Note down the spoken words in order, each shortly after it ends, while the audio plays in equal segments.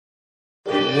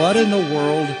What in the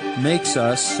world makes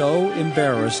us so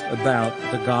embarrassed about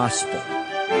the gospel? For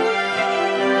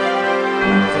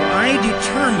I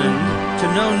determined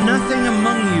to know nothing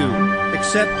among you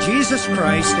except Jesus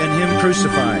Christ and Him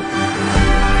crucified.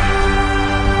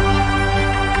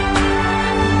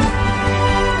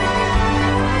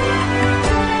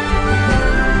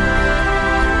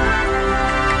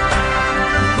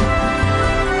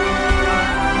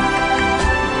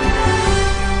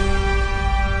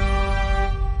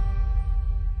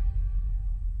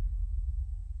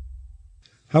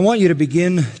 I want you to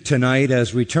begin tonight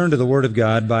as we turn to the Word of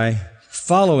God by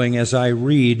following as I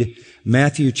read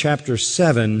Matthew chapter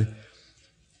 7,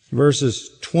 verses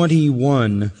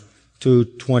 21 to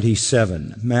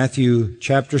 27. Matthew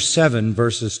chapter 7,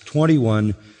 verses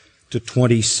 21 to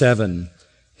 27.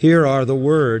 Here are the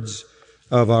words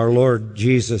of our Lord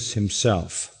Jesus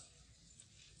Himself.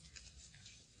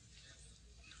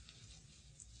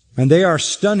 And they are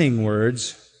stunning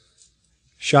words,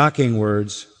 shocking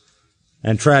words,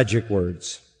 and tragic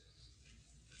words.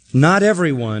 Not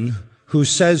everyone who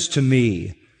says to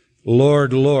me,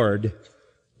 Lord, Lord,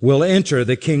 will enter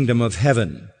the kingdom of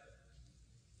heaven,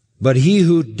 but he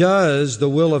who does the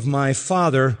will of my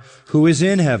Father who is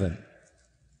in heaven.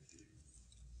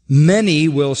 Many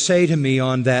will say to me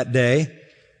on that day,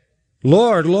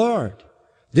 Lord, Lord,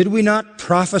 did we not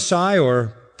prophesy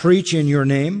or preach in your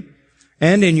name,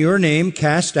 and in your name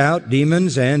cast out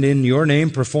demons, and in your name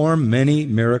perform many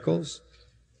miracles?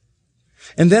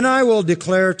 And then I will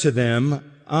declare to them,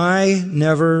 I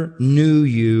never knew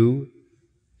you.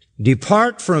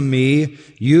 Depart from me,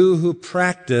 you who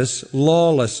practice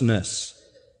lawlessness.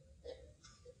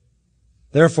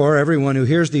 Therefore, everyone who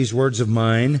hears these words of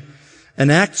mine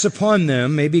and acts upon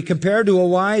them may be compared to a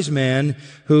wise man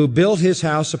who built his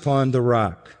house upon the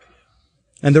rock.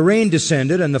 And the rain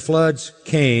descended, and the floods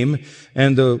came,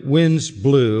 and the winds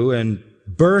blew, and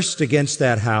burst against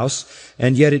that house,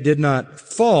 and yet it did not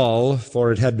fall,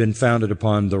 for it had been founded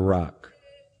upon the rock.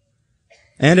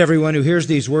 And everyone who hears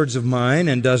these words of mine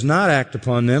and does not act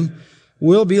upon them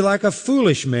will be like a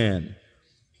foolish man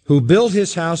who built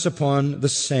his house upon the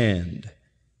sand.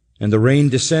 And the rain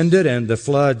descended, and the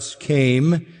floods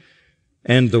came,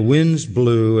 and the winds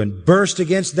blew and burst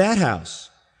against that house,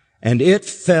 and it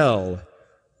fell,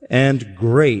 and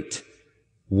great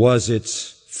was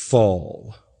its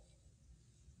fall.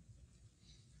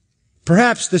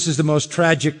 Perhaps this is the most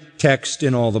tragic text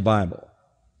in all the Bible.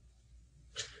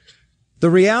 The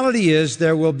reality is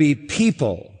there will be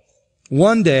people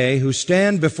one day who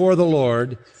stand before the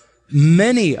Lord,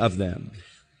 many of them,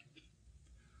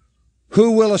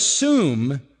 who will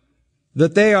assume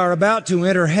that they are about to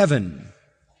enter heaven,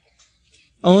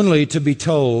 only to be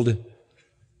told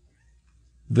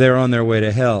they're on their way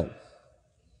to hell.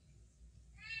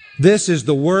 This is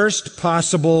the worst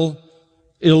possible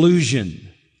illusion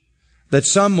that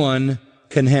someone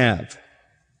can have.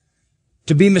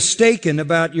 To be mistaken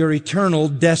about your eternal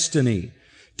destiny.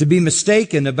 To be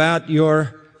mistaken about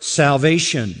your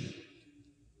salvation.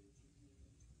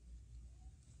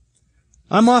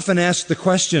 I'm often asked the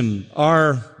question,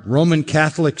 are Roman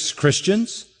Catholics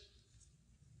Christians?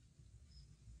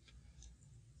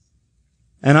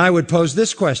 And I would pose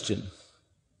this question.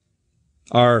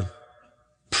 Are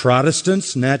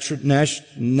Protestants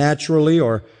naturally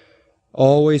or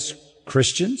always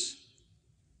Christians?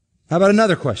 How about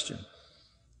another question?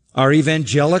 Are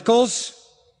evangelicals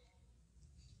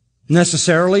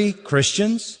necessarily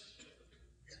Christians?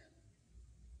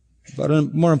 But a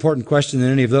more important question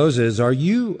than any of those is, are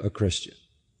you a Christian?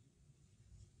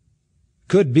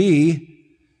 Could be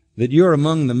that you're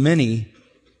among the many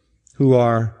who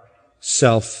are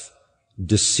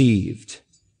self-deceived.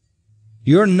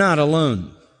 You're not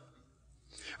alone.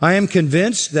 I am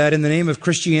convinced that in the name of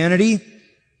Christianity,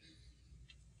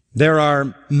 there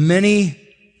are many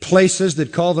places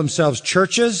that call themselves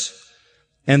churches,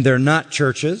 and they're not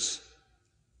churches.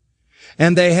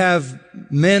 And they have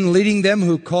men leading them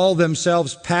who call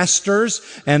themselves pastors,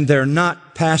 and they're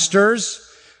not pastors.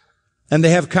 And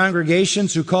they have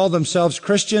congregations who call themselves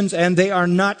Christians, and they are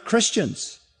not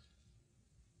Christians.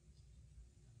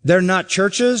 They're not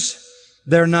churches,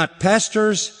 they're not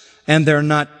pastors, and they're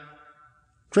not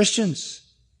Christians.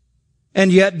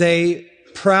 And yet they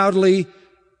proudly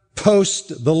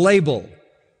post the label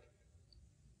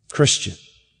Christian.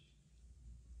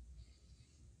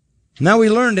 Now we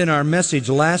learned in our message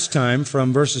last time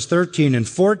from verses 13 and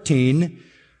 14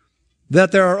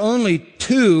 that there are only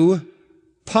two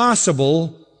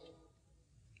possible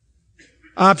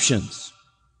options.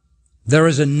 There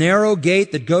is a narrow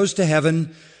gate that goes to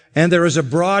heaven, and there is a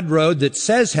broad road that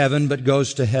says heaven but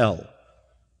goes to hell.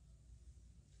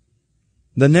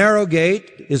 The narrow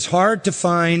gate is hard to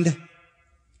find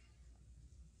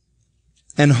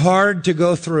and hard to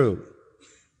go through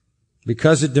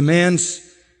because it demands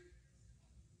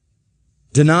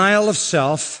denial of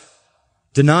self,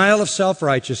 denial of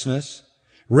self-righteousness,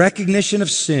 recognition of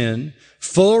sin,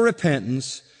 full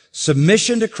repentance,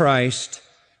 submission to Christ,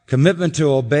 commitment to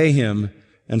obey Him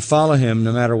and follow Him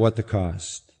no matter what the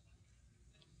cost.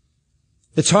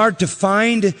 It's hard to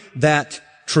find that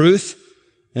truth,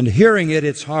 and hearing it,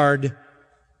 it's hard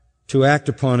to act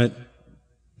upon it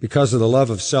because of the love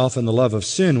of self and the love of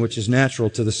sin, which is natural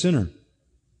to the sinner.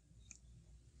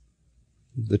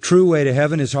 The true way to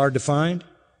heaven is hard to find.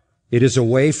 It is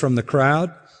away from the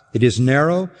crowd. It is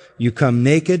narrow. You come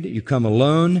naked. You come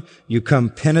alone. You come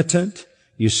penitent.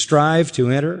 You strive to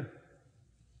enter.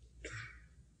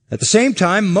 At the same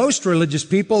time, most religious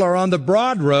people are on the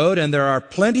broad road, and there are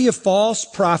plenty of false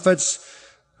prophets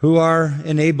who are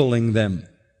enabling them.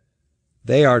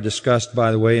 They are discussed,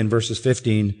 by the way, in verses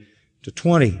 15 to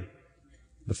 20.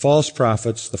 The false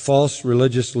prophets, the false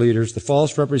religious leaders, the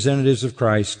false representatives of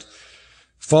Christ,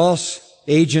 false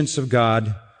agents of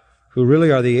God, who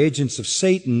really are the agents of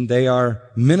Satan. They are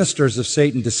ministers of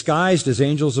Satan disguised as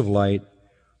angels of light,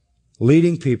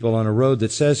 leading people on a road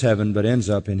that says heaven but ends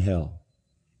up in hell.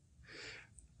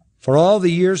 For all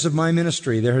the years of my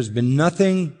ministry, there has been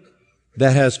nothing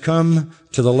that has come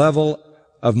to the level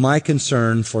of my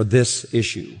concern for this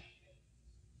issue.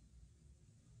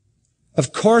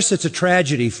 Of course, it's a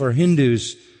tragedy for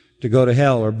Hindus to go to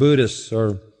hell, or Buddhists,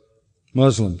 or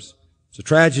Muslims. It's a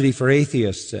tragedy for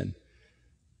atheists and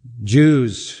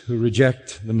Jews who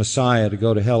reject the Messiah to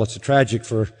go to hell. It's a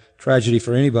tragedy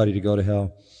for anybody to go to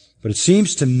hell. But it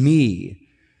seems to me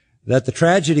that the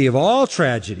tragedy of all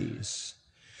tragedies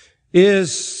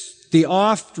is the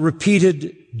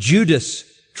oft-repeated Judas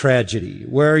tragedy,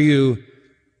 where you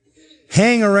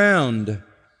hang around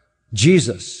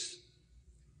Jesus,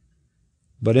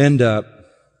 but end up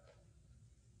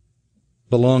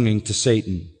belonging to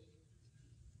Satan.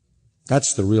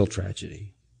 That's the real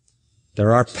tragedy.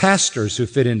 There are pastors who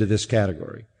fit into this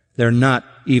category. They're not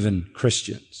even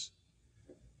Christians.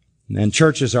 And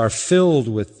churches are filled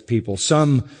with people.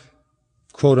 Some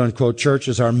quote-unquote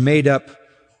churches are made up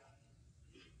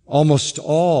almost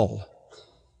all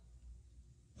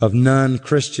of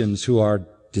non-Christians who are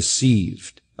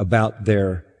deceived about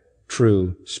their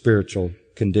true spiritual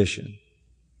condition.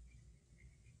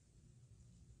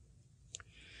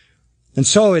 And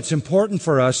so it's important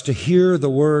for us to hear the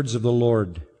words of the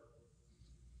Lord.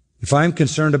 If I'm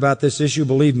concerned about this issue,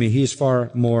 believe me, He's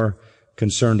far more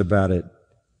concerned about it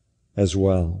as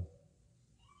well.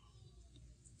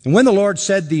 And when the Lord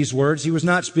said these words, He was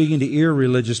not speaking to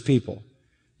irreligious people.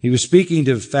 He was speaking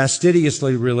to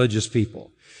fastidiously religious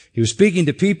people. He was speaking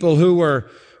to people who were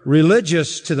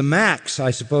religious to the max,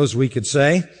 I suppose we could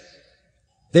say.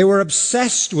 They were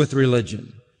obsessed with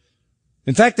religion.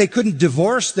 In fact, they couldn't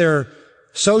divorce their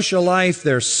social life,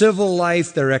 their civil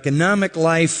life, their economic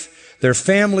life, their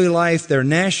family life, their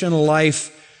national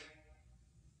life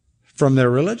from their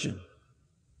religion.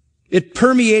 It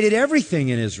permeated everything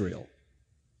in Israel.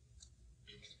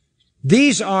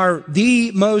 These are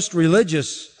the most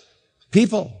religious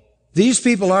people. These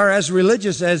people are as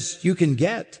religious as you can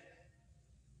get.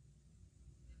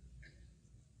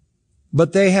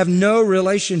 But they have no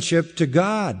relationship to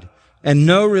God and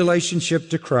no relationship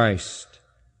to Christ.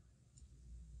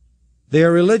 They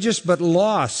are religious but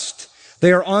lost.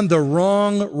 They are on the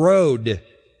wrong road.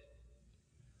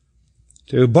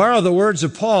 To borrow the words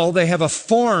of Paul, they have a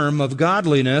form of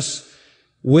godliness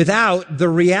without the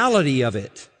reality of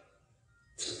it.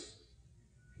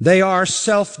 They are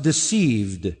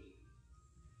self-deceived.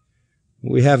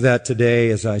 We have that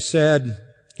today, as I said.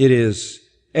 It is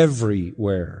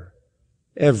everywhere.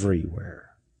 Everywhere.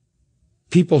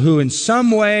 People who in some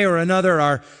way or another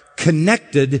are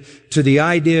connected to the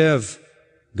idea of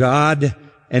God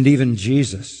and even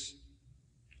Jesus,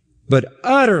 but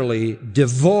utterly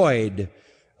devoid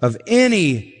of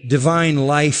any divine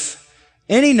life,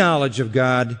 any knowledge of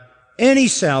God, any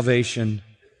salvation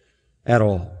at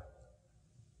all.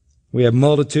 We have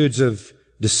multitudes of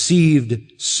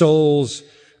deceived souls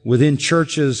within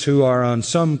churches who are on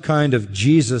some kind of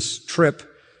Jesus trip,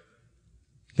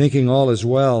 thinking all is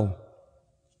well.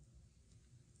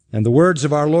 And the words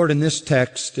of our Lord in this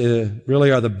text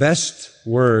really are the best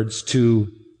words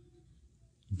to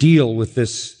deal with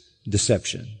this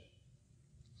deception.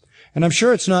 And I'm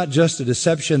sure it's not just a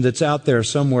deception that's out there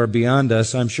somewhere beyond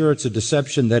us. I'm sure it's a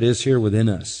deception that is here within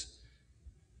us.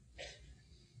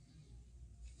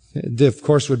 It, of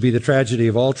course, would be the tragedy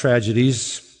of all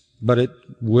tragedies but it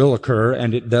will occur,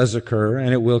 and it does occur,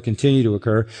 and it will continue to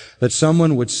occur, that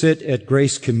someone would sit at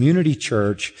Grace Community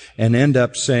Church and end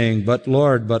up saying, but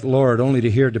Lord, only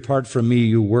to hear, depart from me,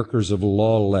 you workers of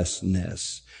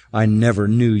lawlessness. I never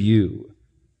knew you.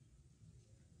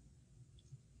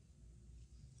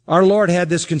 Our Lord had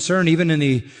this concern even in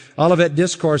the Olivet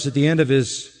Discourse at the end of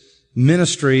His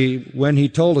ministry when He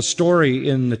told a story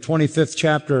in the 25th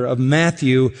chapter of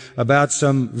Matthew about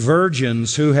some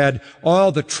virgins who had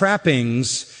all the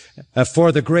trappings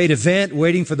for the great event,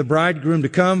 waiting for the bridegroom to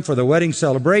come for the wedding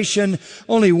celebration.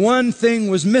 Only one thing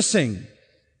was missing.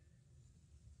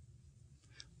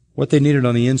 What they needed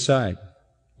on the inside: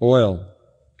 oil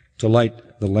to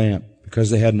light the lamp. Because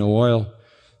they had no oil,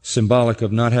 symbolic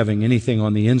of not having anything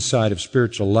on the inside of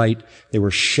spiritual light, they were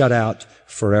shut out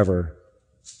forever,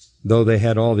 though they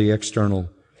had all the external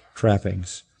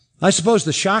trappings. I suppose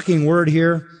the shocking word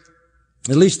here,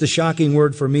 at least the shocking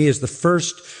word for me, is the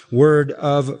first word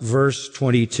of verse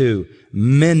 22.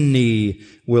 Many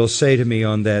will say to me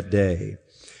on that day.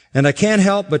 And I can't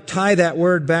help but tie that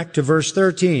word back to verse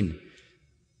 13.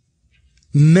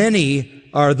 Many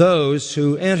are those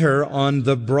who enter on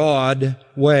the broad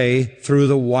way through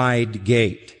the wide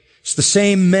gate. It's the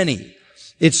same many.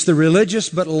 It's the religious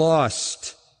but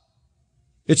lost.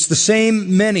 It's the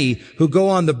same many who go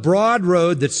on the broad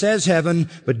road that says heaven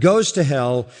but goes to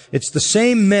hell. It's the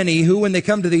same many who, when they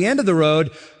come to the end of the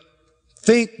road,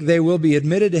 think they will be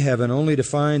admitted to heaven, only to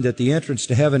find that the entrance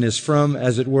to heaven is from,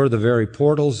 as it were, the very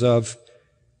portals of,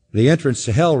 the entrance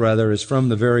to hell, rather, is from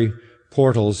the very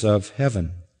portals of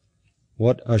heaven.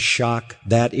 What a shock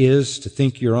that is, to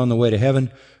think you're on the way to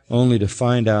heaven, only to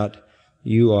find out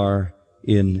you are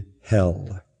in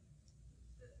hell.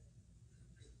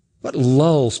 What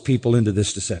lulls people into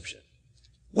this deception?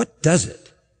 What does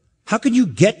it? How can you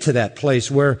get to that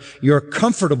place where you're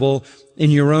comfortable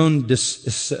in your own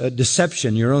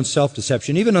deception, your own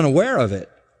self-deception, even unaware of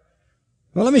it?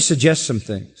 Well, let me suggest some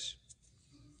things.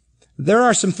 There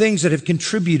are some things that have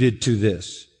contributed to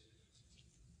this.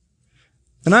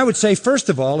 And I would say, first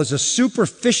of all, is a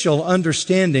superficial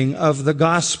understanding of the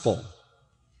gospel,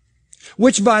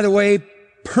 which, by the way,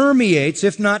 permeates,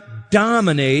 if not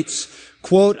dominates,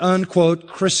 quote-unquote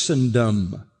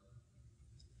Christendom.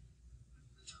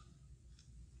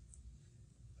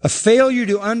 A failure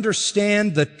to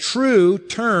understand the true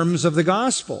terms of the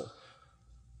gospel,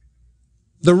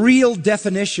 the real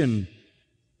definition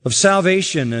of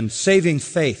salvation and saving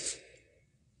faith.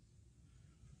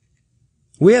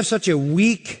 We have such a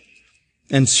weak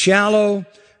and shallow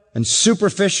and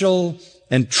superficial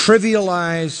and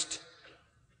trivialized,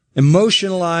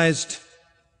 emotionalized,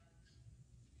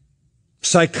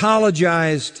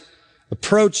 psychologized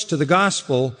approach to the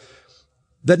gospel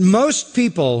that most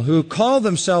people who call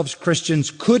themselves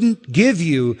Christians couldn't give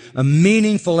you a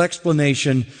meaningful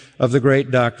explanation of the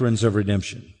great doctrines of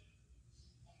redemption.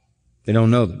 They don't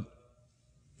know them.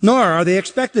 Nor are they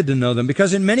expected to know them,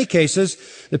 because in many cases,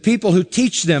 the people who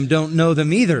teach them don't know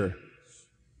them either.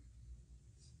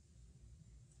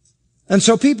 And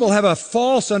so people have a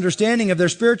false understanding of their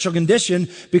spiritual condition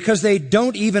because they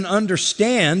don't even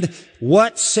understand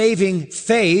what saving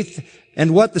faith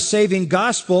and what the saving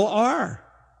gospel are.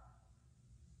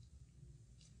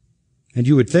 And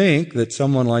you would think that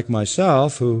someone like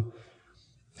myself, who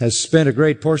has spent a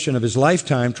great portion of his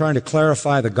lifetime trying to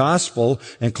clarify the gospel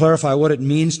and clarify what it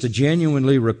means to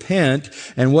genuinely repent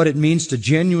and what it means to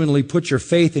genuinely put your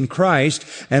faith in Christ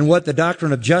and what the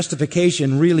doctrine of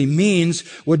justification really means,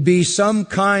 would be some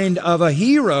kind of a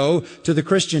hero to the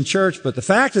Christian church. But the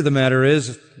fact of the matter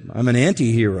is, I'm an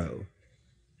anti-hero.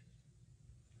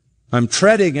 I'm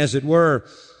treading, as it were,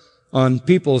 on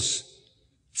people's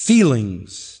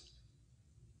feelings.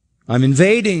 I'm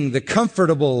invading the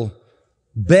comfortable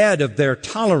bed of their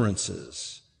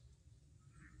tolerances.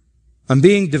 I'm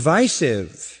being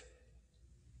divisive.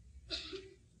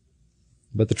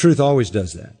 But the truth always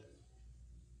does that.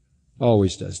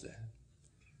 Always does that.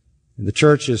 And the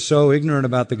church is so ignorant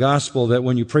about the gospel that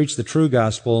when you preach the true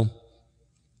gospel,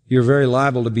 you're very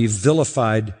liable to be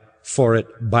vilified for it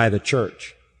by the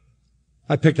church.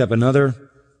 I picked up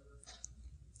another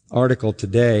article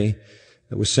today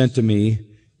that was sent to me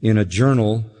in a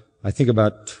journal, I think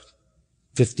about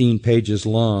 15 pages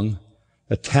long,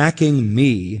 attacking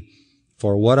me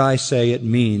for what I say it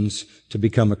means to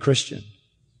become a Christian.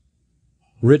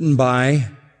 Written by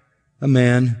a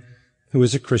man who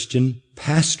is a Christian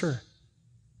pastor.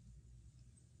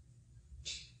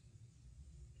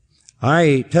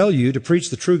 I tell you, to preach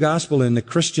the true gospel in the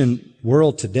Christian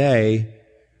world today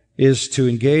is to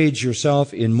engage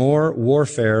yourself in more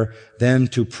warfare than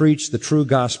to preach the true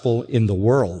gospel in the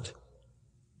world.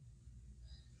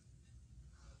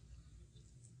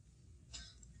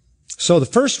 So the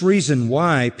first reason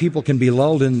why people can be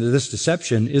lulled into this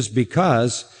deception is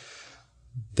because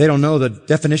they don't know the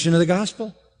definition of the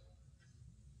gospel.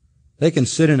 They can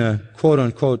sit in a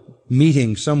quote-unquote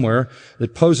meeting somewhere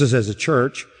that poses as a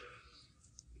church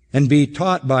and be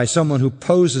taught by someone who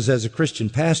poses as a Christian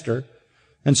pastor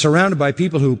and surrounded by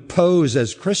people who pose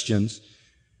as Christians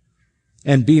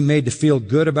and be made to feel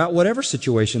good about whatever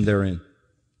situation they're in.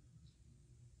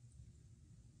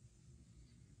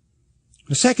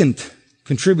 The second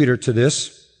contributor to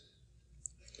this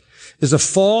is a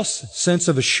false sense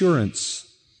of assurance.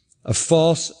 A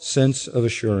false sense of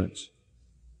assurance.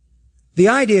 The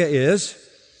idea is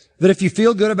that if you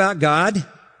feel good about God,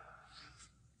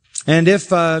 and if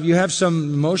you have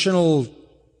some emotional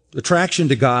attraction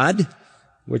to God,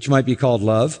 which might be called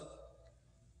love,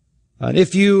 and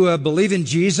if you believe in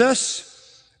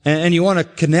Jesus, and you want to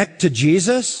connect to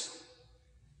Jesus,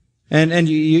 and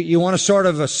you want to sort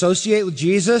of associate with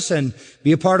Jesus and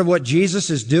be a part of what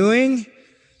Jesus is doing,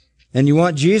 and you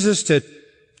want Jesus to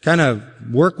kind of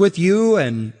work with you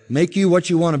and make you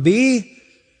what you want to be,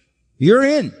 you're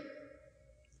in.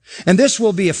 And this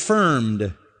will be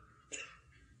affirmed.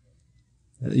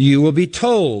 You will be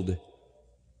told,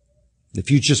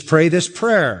 if you just pray this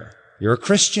prayer, you're a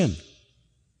Christian.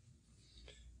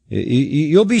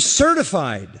 You'll be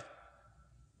certified.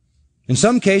 In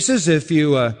some cases, if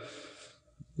you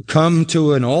come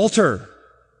to an altar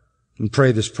and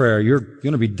pray this prayer, you're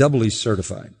going to be doubly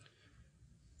certified.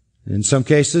 In some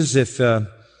cases, if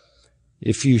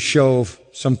you show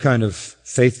some kind of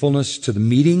faithfulness to the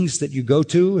meetings that you go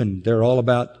to and they're all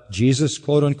about Jesus,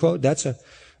 quote unquote, that's a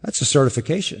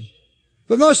certification.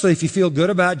 But mostly if you feel good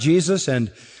about Jesus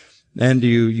and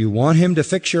you want Him to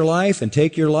fix your life and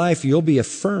take your life, you'll be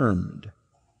affirmed.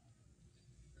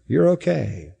 You're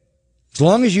okay. As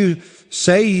long as you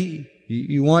say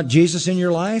you want Jesus in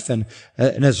your life and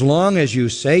as long as you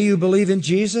say you believe in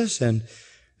Jesus and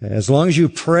as long as you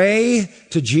pray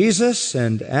to Jesus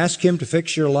and ask Him to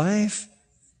fix your life,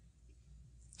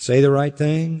 say the right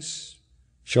things,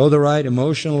 show the right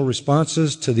emotional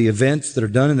responses to the events that are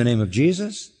done in the name of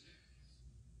Jesus,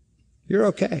 you're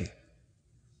okay.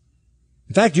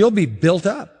 In fact, you'll be built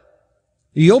up.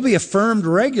 You'll be affirmed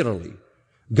regularly.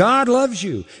 God loves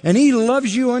you, and He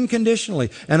loves you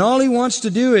unconditionally. And all He wants to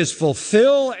do is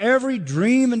fulfill every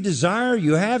dream and desire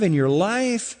you have in your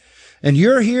life. And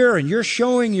you're here and you're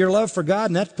showing your love for God,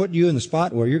 and that's putting you in the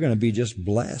spot where you're going to be just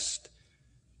blessed.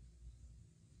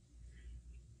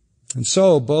 And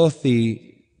so both the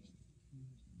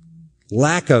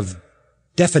lack of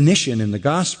definition in the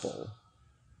gospel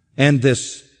and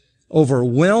this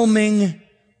overwhelming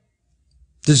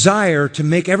desire to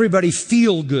make everybody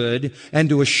feel good and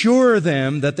to assure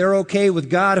them that they're okay with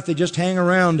God if they just hang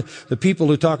around the people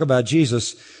who talk about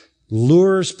Jesus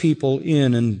lures people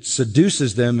in and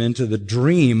seduces them into the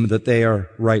dream that they are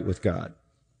right with God.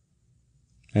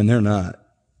 And they're not.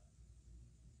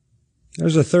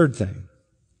 There's a third thing.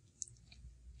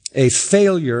 A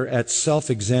failure at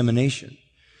self-examination.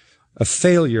 A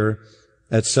failure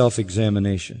at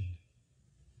self-examination.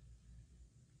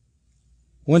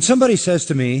 When somebody says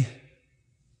to me,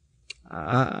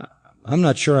 I'm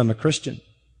not sure I'm a Christian,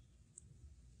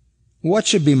 what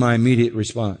should be my immediate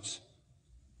response?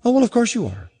 Oh, well, of course you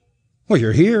are. Well,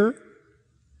 you're here.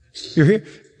 You're here.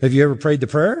 Have you ever prayed the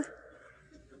prayer?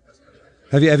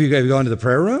 Have you gone to the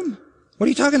prayer room? What are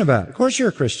you talking about? Of course you're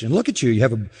a Christian. Look at you. You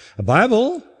have a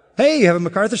Bible. Hey, you have a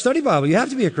MacArthur study Bible. You have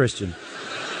to be a Christian.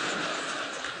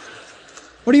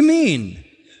 What do you mean?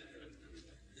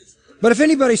 But if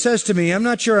anybody says to me, I'm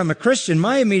not sure I'm a Christian,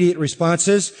 my immediate response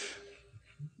is,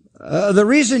 the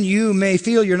reason you may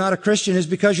feel you're not a Christian is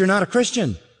because you're not a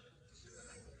Christian.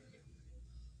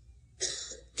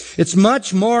 It's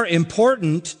much more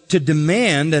important to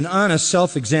demand an honest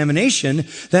self-examination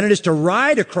than it is to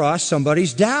ride across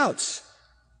somebody's doubts.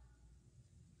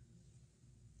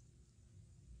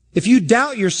 If you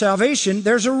doubt your salvation,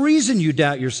 there's a reason you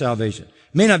doubt your salvation.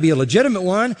 It may not be a legitimate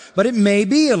one, but it may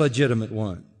be a legitimate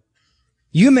one.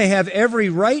 You may have every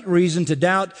right reason to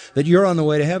doubt that you're on the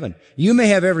way to heaven. You may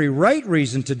have every right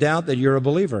reason to doubt that you're a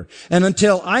believer. And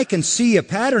until I can see a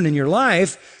pattern in your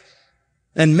life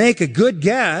and make a good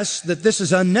guess that this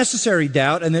is unnecessary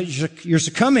doubt and that you're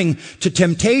succumbing to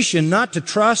temptation not to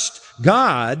trust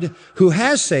God who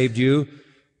has saved you,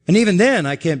 and even then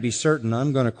I can't be certain.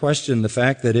 I'm going to question the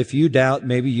fact that if you doubt,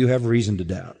 maybe you have reason to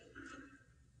doubt.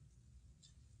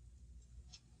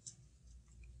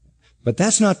 But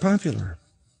that's not popular.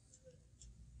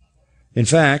 In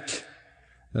fact,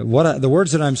 the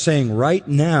words that I'm saying right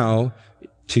now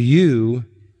to you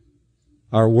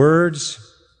are words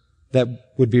that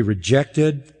would be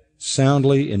rejected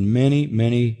soundly in many,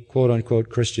 many quote-unquote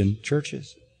Christian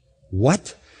churches.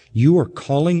 What? You are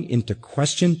calling into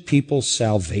question people's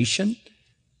salvation?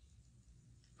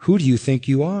 Who do you think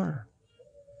you are?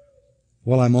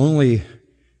 Well, I'm only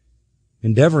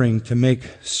endeavoring to make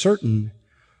certain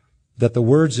that the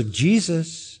words of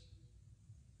Jesus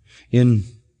in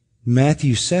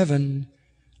Matthew 7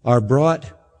 are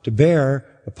brought to bear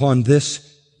upon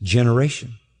this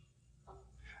generation.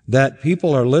 That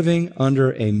people are living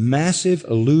under a massive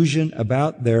illusion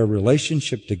about their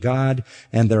relationship to God,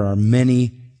 and there are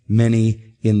many,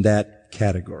 many in that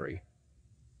category.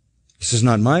 This is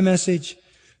not my message.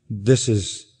 This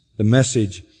is the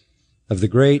message of the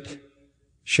great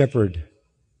shepherd.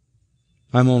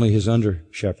 I'm only his under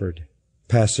shepherd,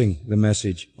 passing the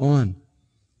message on.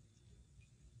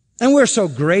 And we're so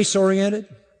grace-oriented.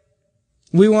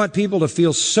 We want people to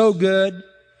feel so good.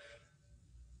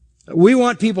 We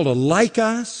want people to like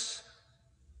us.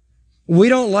 We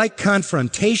don't like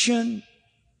confrontation.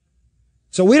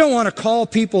 So we don't want to call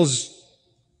people's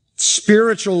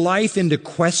spiritual life into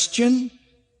question.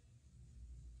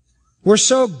 We're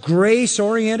so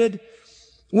grace-oriented.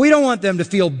 We don't want them to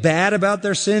feel bad about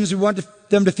their sins. We want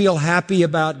them to feel happy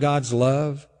about God's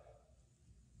love.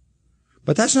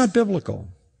 But that's not biblical.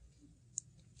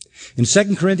 In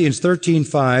 2 Corinthians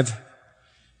 13:5,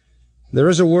 there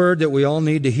is a word that we all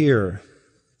need to hear.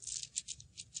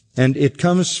 And it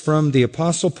comes from the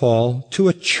Apostle Paul to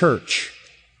a church.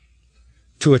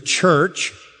 To a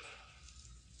church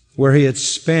where he had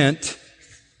spent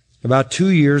about 2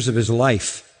 years of his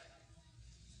life.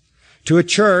 To a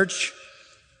church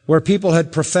where people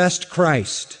had professed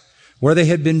Christ, where they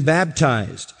had been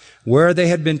baptized, where they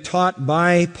had been taught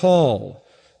by Paul,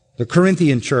 the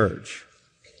Corinthian church.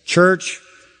 Church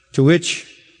to which,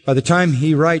 by the time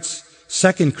he writes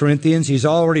 2 Corinthians, he's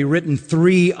already written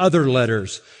 3 other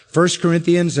letters. 1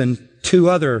 Corinthians and 2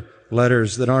 other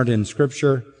letters that aren't in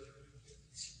Scripture.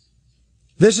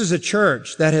 This is a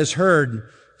church that has heard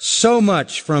so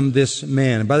much from this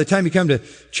man. And by the time you come to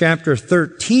chapter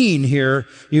 13 here,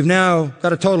 you've now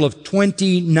got a total of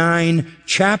 29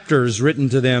 chapters written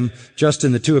to them just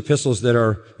in the 2 epistles that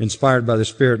are inspired by the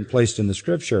Spirit and placed in the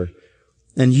Scripture.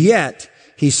 And yet,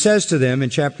 he says to them in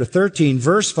chapter 13,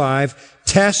 verse 5,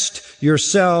 test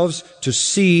yourselves to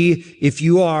see if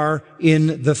you are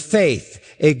in the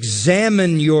faith.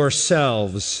 Examine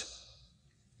yourselves.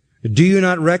 Do you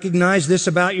not recognize this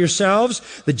about yourselves,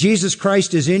 that Jesus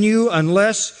Christ is in you,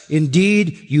 unless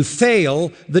indeed you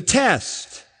fail the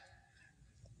test?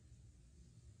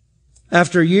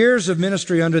 After years of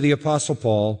ministry under the Apostle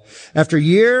Paul, after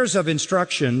years of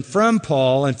instruction from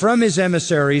Paul and from his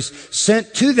emissaries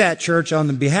sent to that church on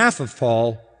the behalf of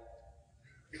Paul,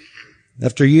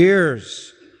 after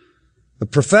years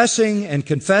of professing and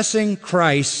confessing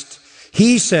Christ,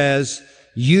 he says,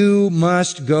 you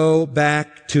must go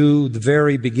back to the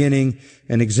very beginning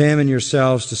and examine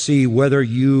yourselves to see whether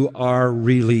you are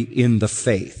really in the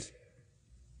faith.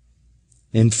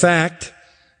 In fact,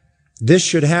 this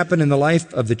should happen in the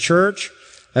life of the church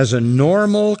as a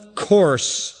normal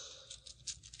course.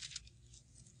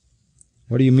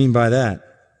 What do you mean by that?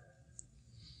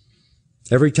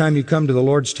 Every time you come to the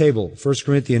Lord's table, 1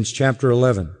 Corinthians chapter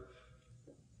 11,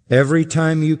 every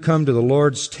time you come to the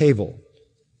Lord's table,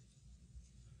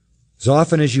 as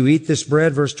often as you eat this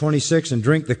bread, verse 26, and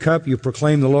drink the cup, you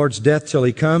proclaim the Lord's death till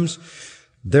he comes.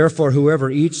 Therefore,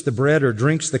 whoever eats the bread or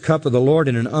drinks the cup of the Lord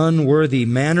in an unworthy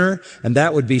manner, and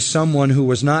that would be someone who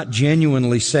was not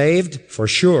genuinely saved, for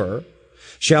sure,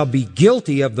 shall be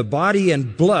guilty of the body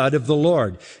and blood of the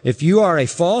Lord. If you are a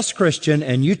false Christian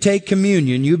and you take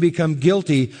communion, you become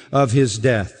guilty of his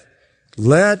death.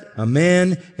 Let a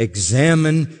man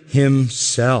examine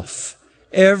himself.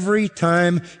 Every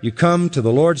time you come to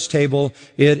the Lord's table,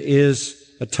 it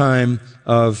is a time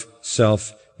of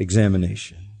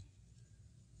self-examination.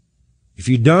 If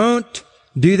you don't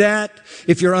do that,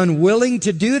 if you're unwilling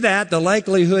to do that, the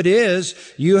likelihood is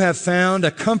you have found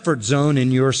a comfort zone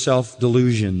in your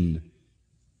self-delusion.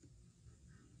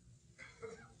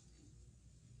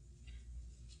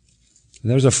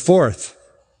 There's a fourth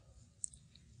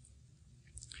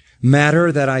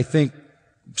matter that I think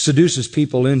seduces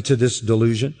people into this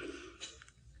delusion.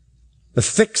 The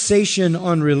fixation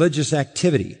on religious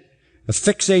activity. A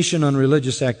fixation on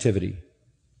religious activity.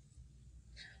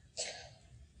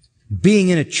 Being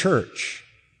in a church.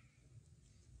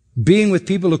 Being with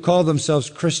people who call themselves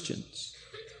Christians.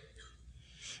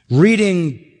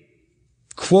 Reading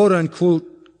quote-unquote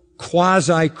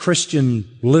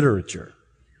quasi-Christian literature.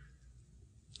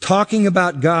 Talking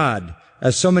about God,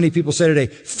 as so many people say today.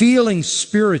 Feeling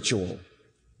spiritual.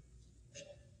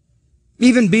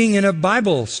 Even being in a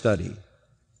Bible study.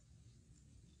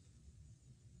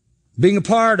 Being a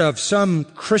part of some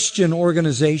Christian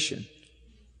organization.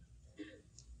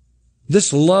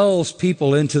 This lulls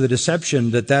people into the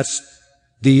deception that that's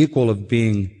the equal of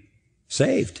being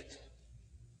saved.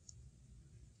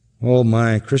 Oh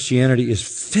my, Christianity is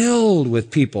filled with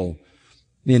people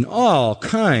in all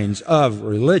kinds of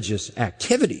religious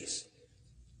activities.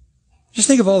 Just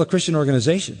think of all the Christian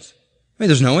organizations. I mean,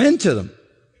 there's no end to them.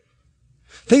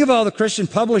 Think of all the Christian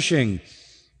publishing,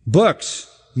 books,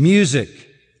 music,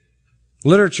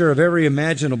 literature of every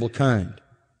imaginable kind,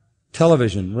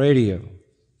 television, radio.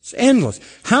 It's endless.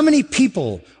 How many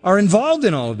people are involved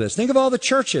in all of this? Think of all the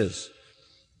churches,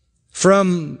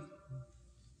 from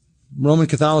Roman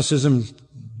Catholicism,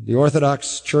 the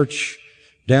Orthodox Church,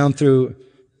 down through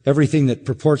everything that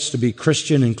purports to be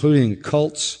Christian, including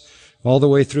cults, all the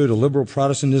way through to liberal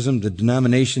Protestantism, the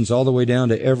denominations, all the way down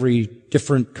to every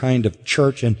different kind of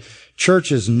church. And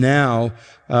churches now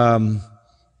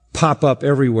pop up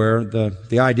everywhere.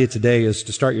 The idea today is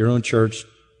to start your own church.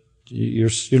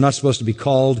 You're not supposed to be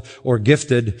called or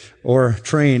gifted or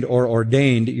trained or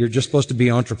ordained. You're just supposed to be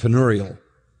entrepreneurial.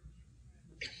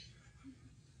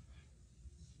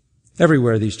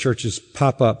 Everywhere these churches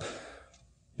pop up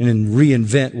and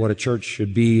reinvent what a church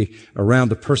should be around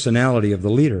the personality of the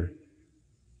leader.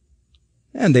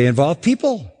 And they involve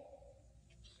people.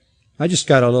 I just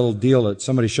got a little deal that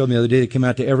somebody showed me the other day that came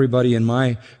out to everybody in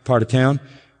my part of town.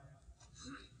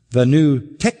 The new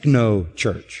techno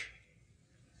church.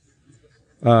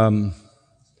 And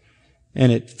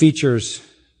it features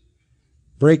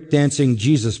breakdancing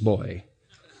Jesus boy.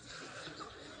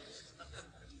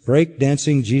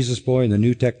 Breakdancing Jesus boy in the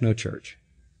new techno church.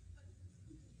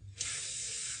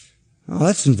 Well,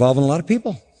 that's involving a lot of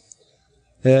people.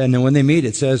 And then when they meet,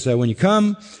 it says, when you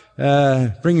come,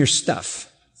 bring your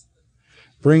stuff.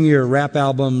 Bring your rap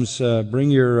albums, bring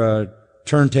your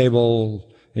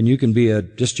turntable, and you can be a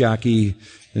disc jockey.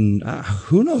 And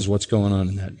who knows what's going on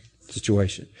in that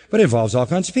situation. But it involves all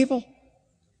kinds of people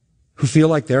who feel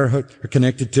like they're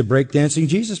connected to breakdancing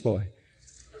Jesus boy.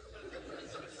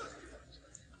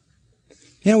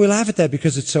 You know, we laugh at that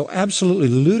because it's so absolutely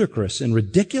ludicrous and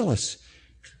ridiculous.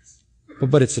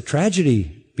 But it's a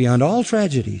tragedy beyond all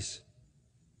tragedies.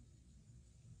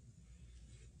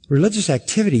 Religious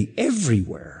activity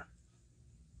everywhere.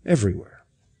 Everywhere.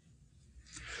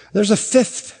 There's a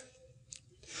fifth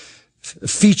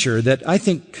feature that I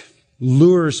think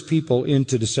lures people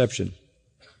into deception.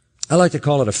 I like to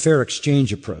call it a fair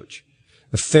exchange approach.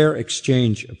 A fair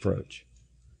exchange approach.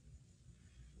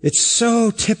 It's so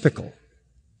typical.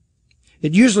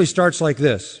 It usually starts like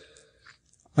this.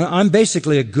 I'm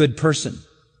basically a good person.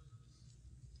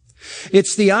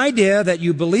 It's the idea that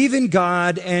you believe in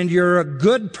God and you're a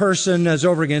good person as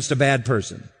over against a bad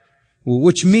person.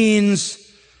 Which means,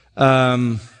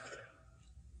 given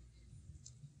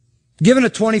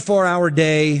a 24-hour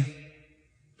day,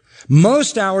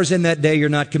 most hours in that day you're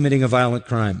not committing a violent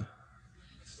crime.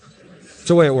 That's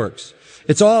the way it works.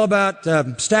 It's all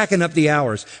about stacking up the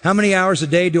hours. How many hours a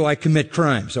day do I commit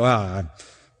crime? So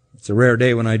it's a rare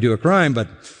day when I do a crime, but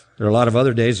there are a lot of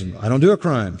other days I don't do a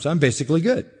crime. So I'm basically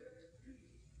good.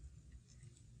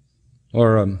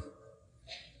 Or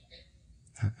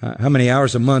how many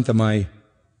hours a month am I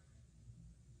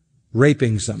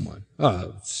raping someone?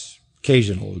 Oh, it's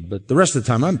occasional, but the rest of the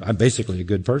time I'm basically a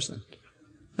good person.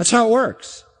 That's how it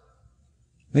works.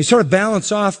 They sort of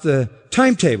balance off the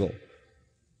timetable.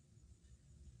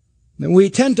 And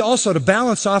we tend to also to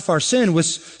balance off our sin with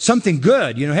something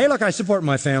good. You know, hey, look, I support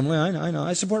my family. I know,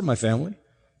 I support my family.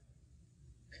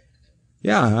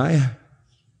 Yeah,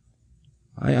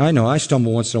 I know I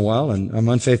stumble once in a while and I'm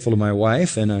unfaithful to my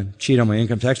wife and I cheat on my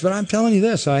income tax. But I'm telling you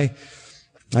this, I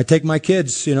take my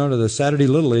kids, to the Saturday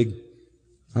Little League.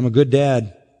 I'm a good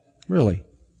dad. Really.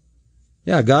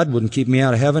 Yeah, God wouldn't keep me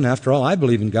out of heaven. After all, I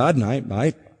believe in God and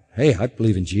I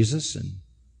believe in Jesus and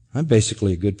I'm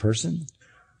basically a good person.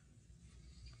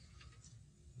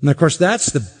 And of course,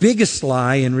 that's the biggest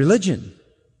lie in religion.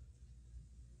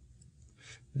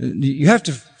 You have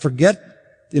to forget,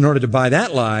 in order to buy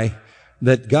that lie,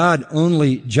 that God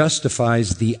only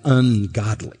justifies the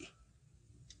ungodly.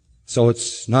 So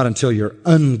it's not until you're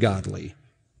ungodly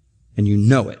and you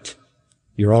know it.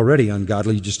 You're already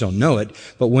ungodly, you just don't know it.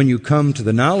 But when you come to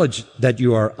the knowledge that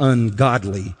you are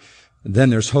ungodly, then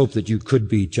there's hope that you could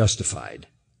be justified.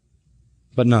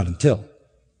 But not until.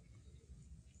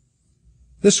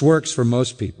 This works for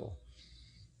most people.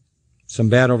 Some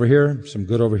bad over here, some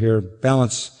good over here.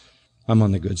 Balance, I'm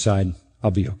on the good side. I'll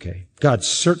be okay. God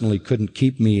certainly couldn't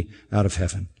keep me out of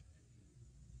heaven.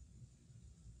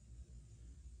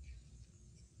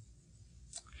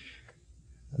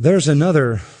 There's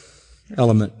another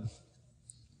element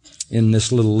in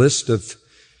this little list of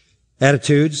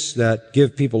attitudes that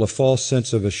give people a false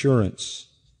sense of assurance.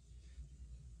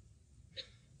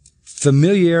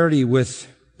 Familiarity with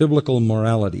biblical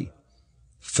morality.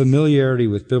 Familiarity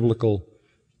with biblical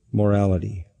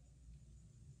morality.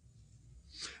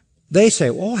 They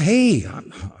say, well, hey,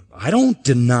 I don't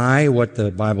deny what the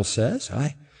Bible says.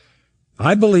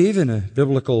 I believe in a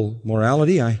biblical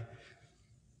morality.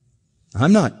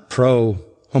 I'm not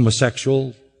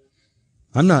pro-homosexual.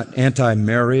 I'm not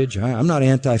anti-marriage. I'm not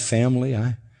anti-family.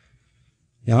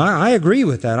 I agree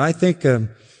with that. I think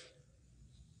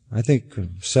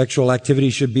sexual activity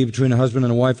should be between a husband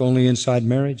and a wife only inside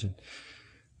marriage.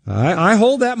 I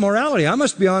hold that morality. I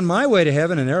must be on my way to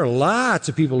heaven, and there are lots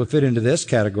of people who fit into this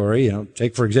category.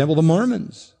 Take, for example, the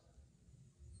Mormons.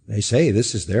 They say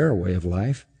this is their way of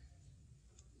life,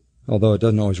 although it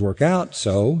doesn't always work out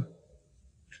so.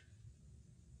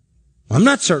 I'm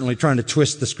not certainly trying to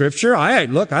twist the Scripture. I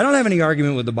don't have any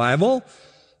argument with the Bible.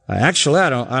 Actually, I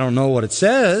don't know what it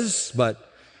says, but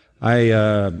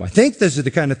I think this is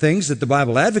the kind of things that the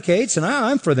Bible advocates, and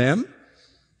I'm for them.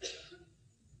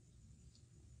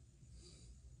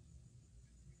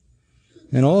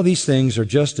 And all these things are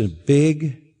just a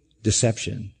big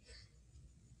deception.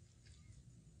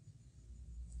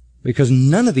 Because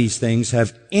none of these things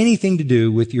have anything to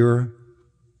do with your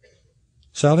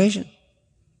salvation.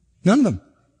 None of them.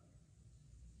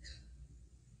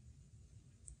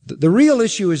 The real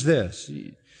issue is this.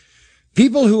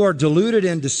 People who are deluded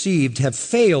and deceived have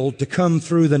failed to come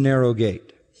through the narrow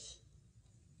gate.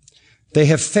 They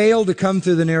have failed to come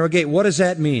through the narrow gate. What does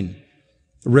that mean?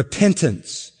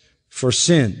 Repentance for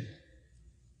sin,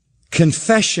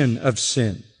 confession of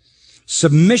sin,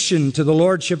 submission to the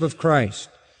lordship of Christ,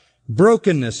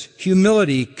 brokenness,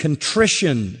 humility,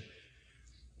 contrition,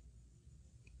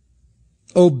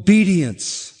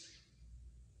 obedience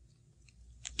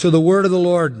to the word of the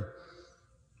Lord,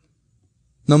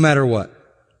 no matter what.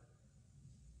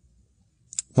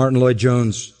 Martin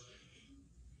Lloyd-Jones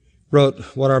wrote,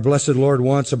 what our blessed Lord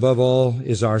wants above all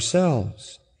is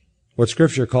ourselves, what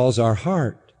Scripture calls our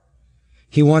heart.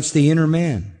 He wants the inner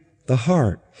man, the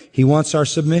heart. He wants our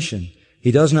submission.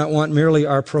 He does not want merely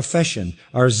our profession,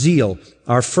 our zeal,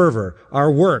 our fervor,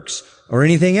 our works, or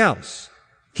anything else.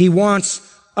 He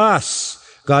wants us.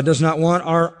 God does not want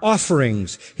our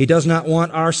offerings. He does not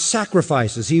want our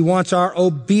sacrifices. He wants our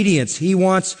obedience. He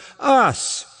wants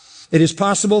us. It is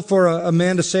possible for a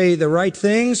man to say the right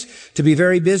things, to be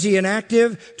very busy and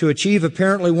active, to achieve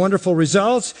apparently wonderful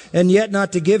results, and yet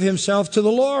not to give himself to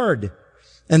the Lord.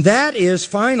 And that is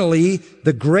finally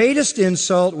the greatest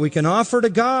insult we can offer to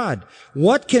God.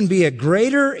 What can be a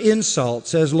greater insult,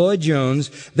 says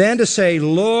Lloyd-Jones, than to say,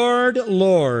 Lord,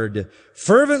 Lord,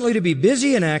 fervently to be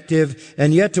busy and active,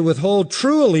 and yet to withhold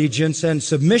true allegiance and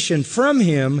submission from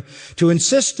Him, to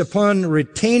insist upon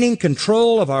retaining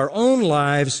control of our own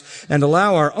lives and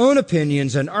allow our own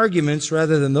opinions and arguments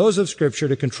rather than those of Scripture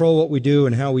to control what we do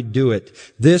and how we do it.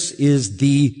 This is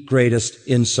the greatest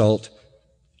insult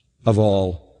of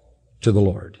all to the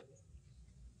Lord.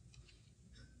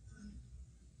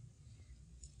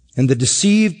 And the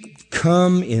deceived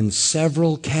come in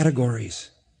several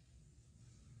categories.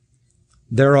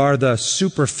 There are the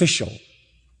superficial.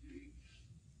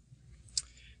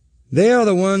 They are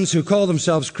the ones who call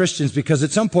themselves Christians because at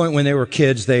some point when they were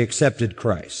kids, they accepted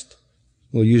Christ.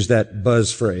 We'll use that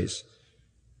buzz phrase.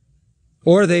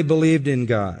 Or they believed in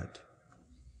God.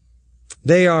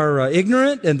 They are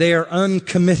ignorant and they are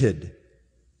uncommitted.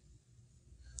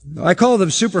 I call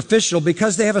them superficial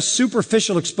because they have a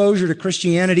superficial exposure to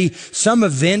Christianity, some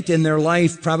event in their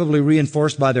life probably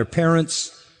reinforced by their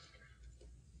parents.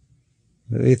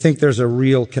 They think there's a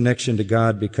real connection to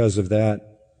God because of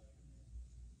that.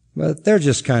 But they're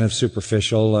just kind of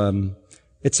superficial.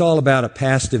 It's all about a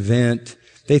past event.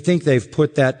 They think they've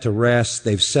put that to rest.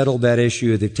 They've settled that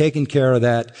issue. They've taken care of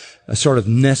that, a sort of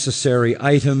necessary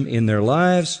item in their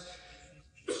lives.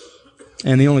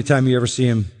 And the only time you ever see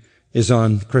them is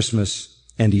on Christmas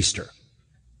and Easter.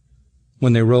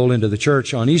 When they roll into the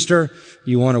church on Easter,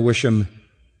 you want to wish them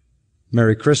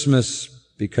Merry Christmas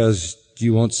because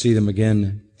you won't see them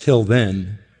again till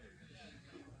then.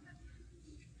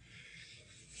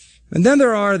 And then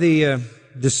there are the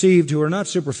deceived who are not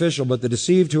superficial, but the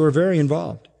deceived who are very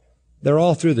involved. They're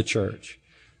all through the church.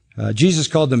 Jesus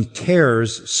called them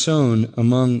tares sown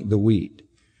among the wheat.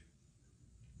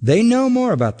 They know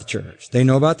more about the church. They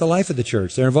know about the life of the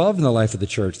church. They're involved in the life of the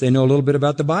church. They know a little bit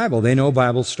about the Bible. They know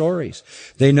Bible stories.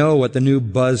 They know what the new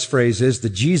buzz phrase is, the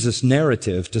Jesus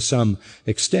narrative to some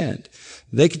extent.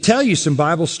 They could tell you some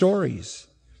Bible stories.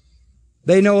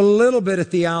 They know a little bit of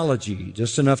theology,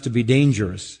 just enough to be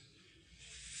dangerous.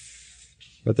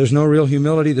 But there's no real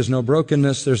humility, there's no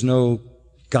brokenness, there's no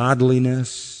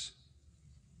godliness.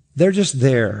 They're just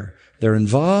there. They're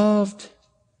involved.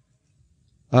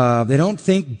 They don't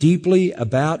think deeply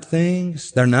about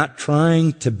things. They're not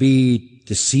trying to be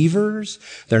deceivers.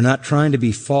 They're not trying to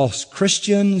be false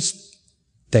Christians.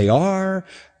 They are,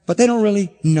 but they don't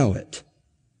really know it.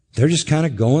 They're just kind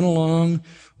of going along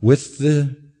with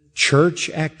the church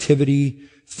activity,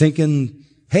 thinking,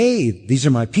 hey, these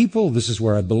are my people. This is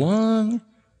where I belong.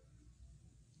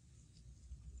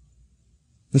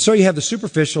 And so you have the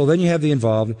superficial, then you have the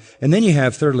involved, and then you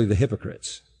have, thirdly, the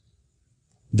hypocrites.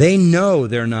 They know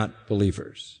they're not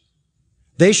believers.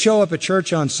 They show up at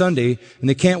church on Sunday, and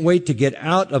they can't wait to get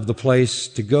out of the place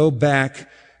to go back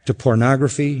to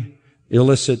pornography,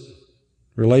 illicit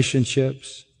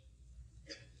relationships,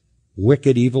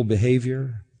 wicked, evil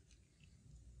behavior.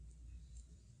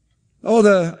 Oh,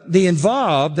 the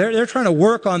involved, they're trying to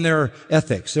work on their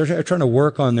ethics. They're trying to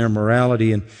work on their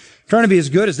morality and trying to be as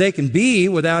good as they can be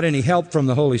without any help from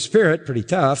the Holy Spirit. Pretty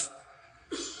tough.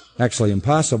 Actually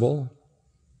impossible.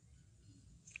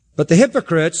 But the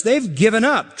hypocrites, they've given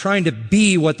up trying to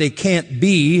be what they can't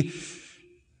be.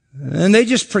 And they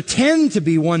just pretend to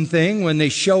be one thing when they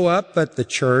show up at the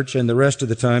church, and the rest of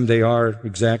the time they are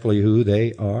exactly who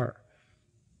they are.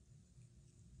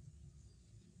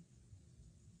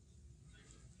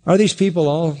 Are these people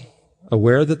all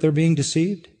aware that they're being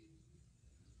deceived?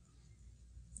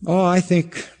 Oh, I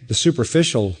think the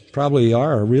superficial probably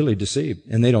are really deceived,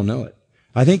 and they don't know it.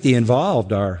 I think the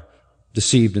involved are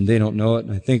deceived, and they don't know it.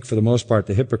 And I think for the most part,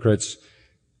 the hypocrites,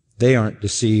 they aren't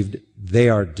deceived. They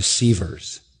are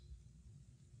deceivers.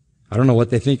 I don't know what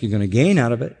they think you're going to gain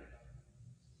out of it.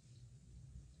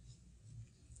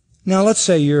 Now, let's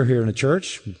say you're here in a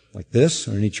church like this,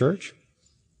 or any church.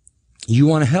 You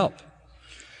want to help.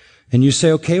 And you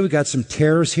say, okay, we got some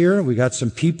tares here. We got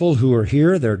some people who are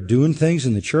here. They're doing things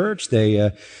in the church.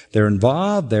 They're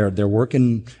involved. They're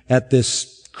working at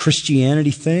this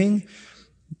Christianity thing.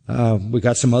 We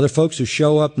got some other folks who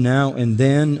show up now and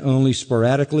then, only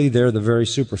sporadically. They're the very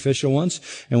superficial ones.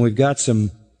 And we've got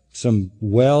some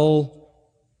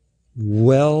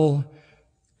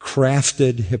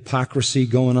well-crafted hypocrisy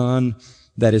going on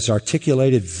that is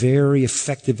articulated very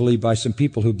effectively by some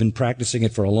people who've been practicing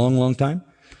it for a long, long time.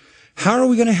 How are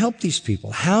we going to help these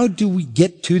people? How do we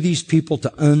get to these people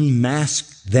to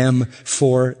unmask them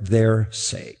for their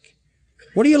sake?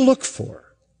 What do you look for?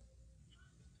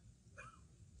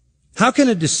 How can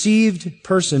a deceived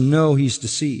person know he's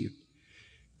deceived?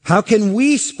 How can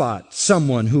we spot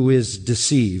someone who is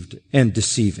deceived and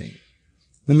deceiving?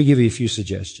 Let me give you a few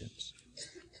suggestions.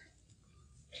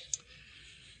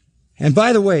 And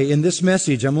by the way, in this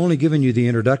message, I'm only giving you the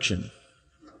introduction.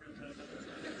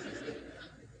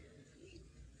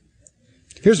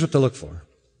 Here's what to look for.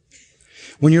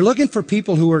 When you're looking for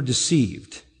people who are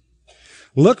deceived,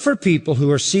 look for people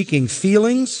who are seeking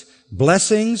feelings,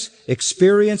 blessings,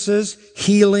 experiences,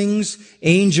 healings,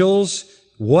 angels,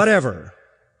 whatever,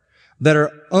 that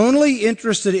are only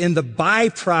interested in the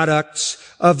byproducts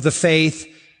of the faith,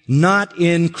 not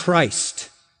in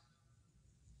Christ.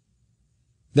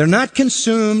 They're not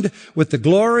consumed with the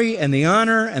glory and the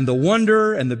honor and the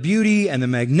wonder and the beauty and the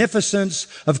magnificence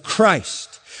of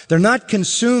Christ. They're not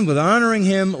consumed with honoring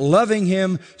Him, loving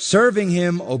Him, serving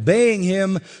Him, obeying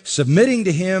Him, submitting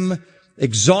to Him,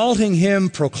 exalting Him,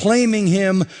 proclaiming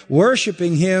Him,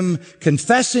 worshiping Him,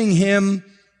 confessing Him.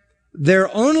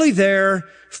 They're only there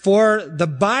for the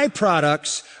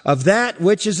byproducts of that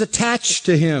which is attached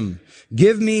to Him.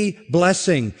 Give me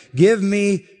blessing. Give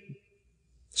me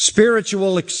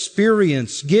spiritual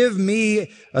experience. Give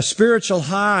me a spiritual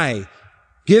high.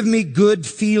 Give me good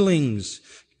feelings.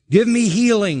 Give me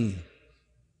healing.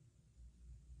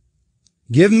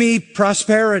 Give me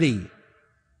prosperity.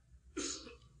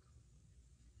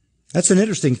 That's an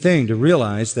interesting thing to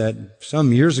realize that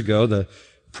some years ago, the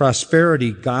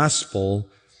prosperity gospel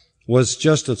was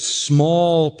just a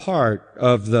small part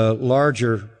of the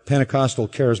larger Pentecostal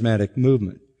charismatic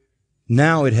movement.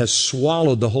 Now it has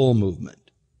swallowed the whole movement.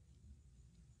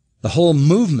 The whole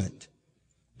movement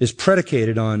is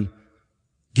predicated on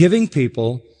giving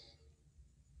people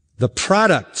the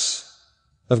products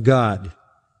of God,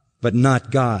 but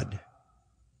not God.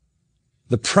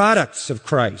 The products of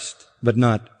Christ, but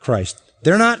not Christ.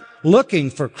 They're not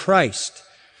looking for Christ.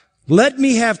 Let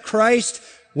me have Christ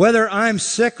whether I'm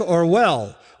sick or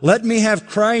well. Let me have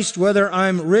Christ whether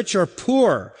I'm rich or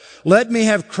poor. Let me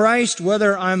have Christ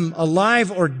whether I'm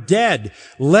alive or dead.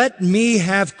 Let me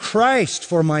have Christ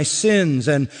for my sins,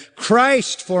 and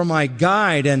Christ for my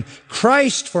guide, and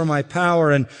Christ for my power,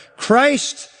 and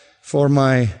Christ for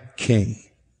my King.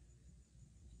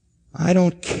 I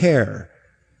don't care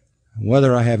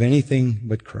whether I have anything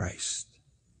but Christ.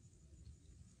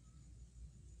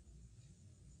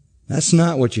 That's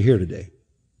not what you hear today.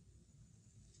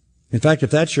 In fact,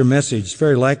 if that's your message, it's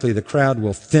very likely the crowd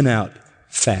will thin out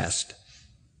fast.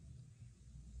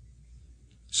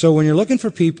 So when you're looking for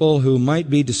people who might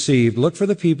be deceived, look for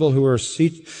the people who are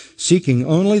seeking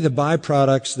only the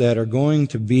byproducts that are going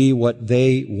to be what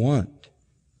they want,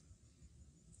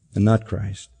 and not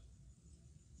Christ.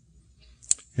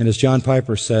 And as John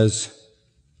Piper says,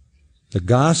 the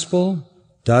gospel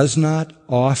does not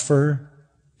offer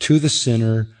to the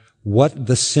sinner what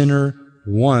the sinner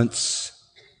wants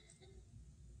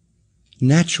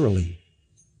naturally.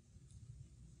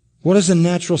 What does a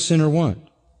natural sinner want?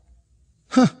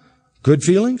 Good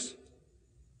feelings,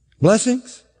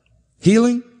 blessings,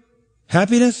 healing,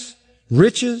 happiness,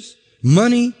 riches,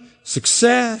 money,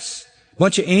 success, a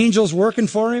bunch of angels working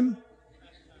for him.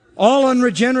 All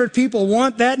unregenerate people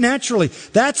want that naturally.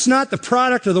 That's not the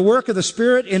product of the work of the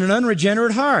Spirit in an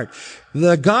unregenerate heart.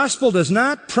 The gospel does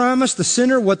not promise the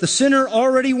sinner what the sinner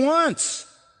already wants.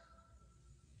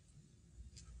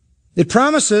 It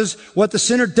promises what the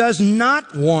sinner does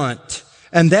not want,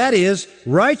 and that is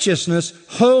righteousness,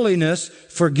 holiness,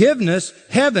 forgiveness,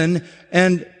 heaven,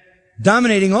 and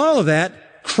dominating all of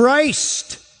that,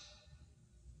 Christ.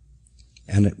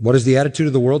 And what is the attitude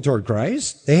of the world toward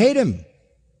Christ? They hate Him.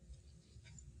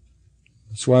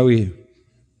 That's why we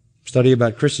study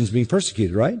about Christians being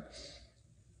persecuted, right?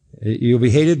 You'll be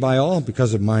hated by all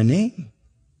because of my name.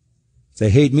 If they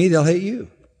hate me, they'll hate you.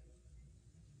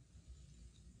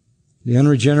 The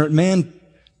unregenerate man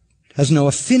has no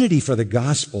affinity for the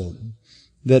gospel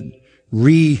that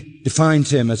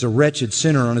redefines him as a wretched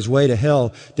sinner on his way to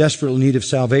hell, desperately in need of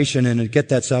salvation, and to get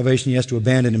that salvation he has to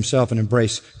abandon himself and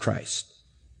embrace Christ.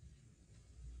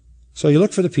 So you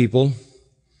look for the people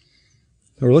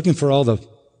who are looking for all the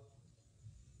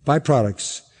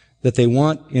byproducts that they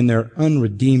want in their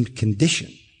unredeemed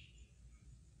condition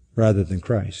rather than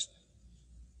Christ.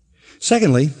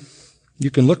 Secondly, you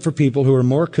can look for people who are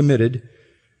more committed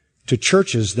to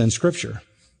churches than Scripture,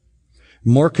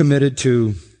 more committed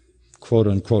to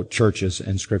quote-unquote churches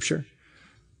and Scripture,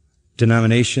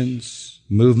 denominations,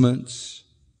 movements,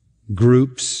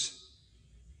 groups,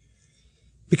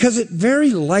 because it very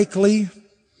likely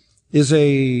is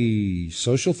a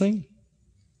social thing.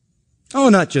 Oh,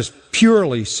 not just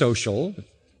purely social,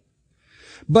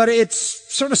 but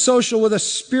it's sort of social with a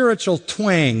spiritual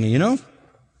twang, you know?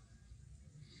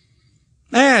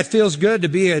 It feels good to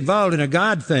be involved in a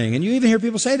God thing. And you even hear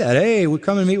people say that. Hey,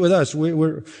 come and meet with us. We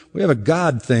have a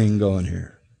God thing going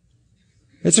here.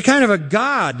 It's a kind of a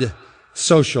God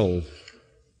social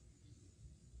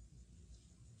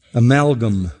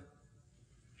amalgam.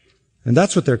 And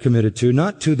that's what they're committed to,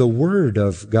 not to the Word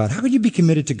of God. How can you be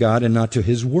committed to God and not to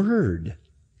His Word?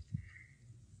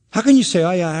 How can you say,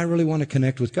 oh yeah, I really want to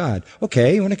connect with God?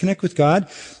 Okay, you want to connect with God?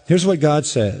 Here's what God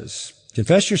says.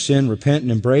 Confess your sin, repent,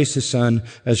 and embrace His Son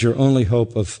as your only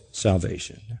hope of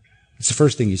salvation. That's the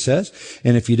first thing He says.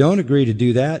 And if you don't agree to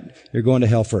do that, you're going to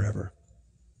hell forever.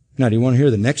 Now, do you want to hear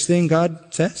the next thing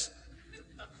God says?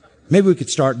 Maybe we could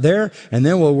start there, and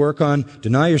then we'll work on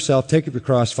deny yourself, take up your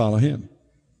cross, follow Him.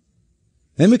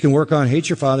 Then we can work on hate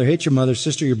your father, hate your mother,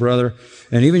 sister, your brother,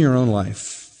 and even your own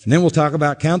life. And then we'll talk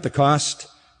about count the cost.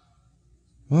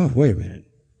 Oh, wait a minute.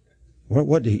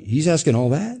 What? He's asking all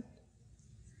that?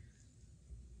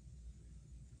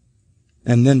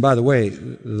 And then, by the way,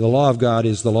 the law of God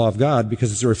is the law of God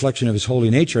because it's a reflection of His holy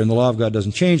nature, and the law of God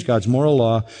doesn't change. God's moral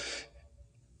law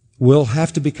will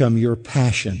have to become your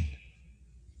passion.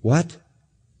 What?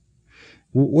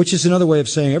 Which is another way of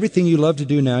saying everything you love to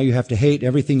do now, you have to hate.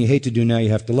 Everything you hate to do now, you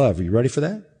have to love. Are you ready for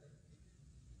that?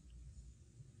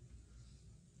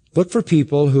 Look for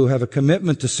people who have a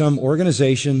commitment to some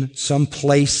organization, some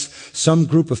place, some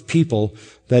group of people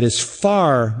that is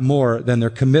far more than their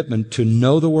commitment to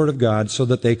know the Word of God so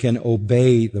that they can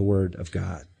obey the Word of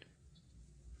God.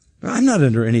 I'm not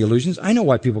under any illusions. I know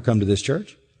why people come to this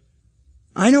church.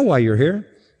 I know why you're here.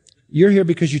 You're here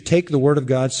because you take the Word of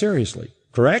God seriously,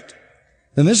 correct?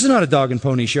 And this is not a dog and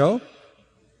pony show.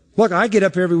 Look, I get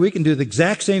up here every week and do the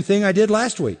exact same thing I did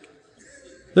last week.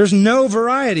 There's no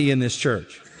variety in this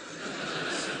church.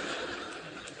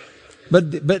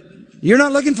 But you're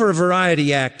not looking for a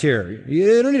variety act here.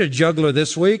 You don't need a juggler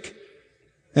this week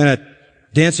and a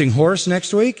dancing horse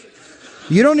next week.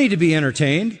 You don't need to be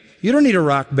entertained. You don't need a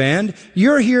rock band.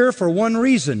 You're here for one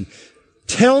reason.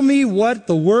 Tell me what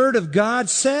the Word of God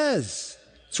says.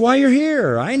 That's why you're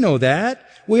here. I know that.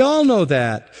 We all know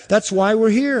that. That's why we're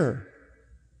here.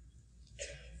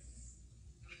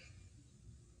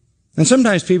 And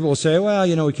sometimes people will say,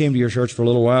 well, we came to your church for a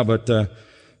little while, but, it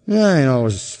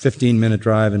was a 15-minute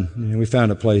drive, and we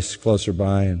found a place closer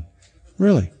by. And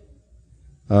really?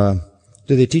 Do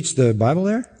they teach the Bible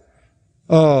there?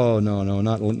 Oh, no,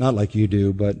 not like you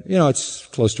do, but, it's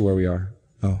close to where we are.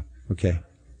 Oh, okay.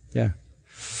 Yeah.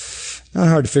 Not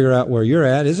hard to figure out where you're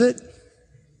at, is it?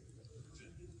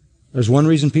 There's one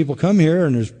reason people come here,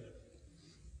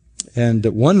 and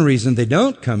one reason they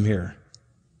don't come here.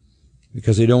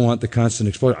 Because they don't want the constant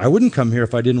exposure. I wouldn't come here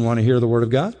if I didn't want to hear the Word of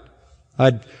God.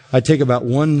 I'd take about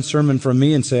one sermon from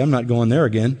me and say, I'm not going there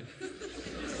again.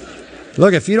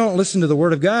 Look, if you don't listen to the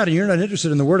Word of God and you're not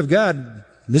interested in the Word of God,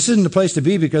 this isn't the place to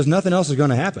be because nothing else is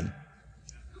going to happen.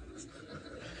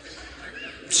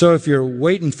 So if you're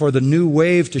waiting for the new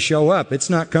wave to show up, it's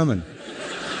not coming.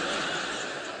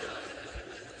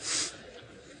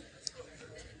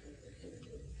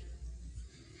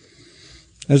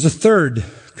 There's a third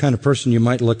kind of person you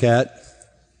might look at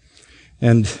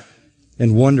and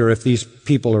wonder if these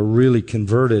people are really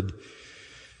converted.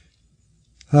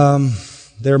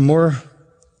 They're more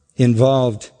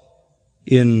involved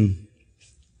in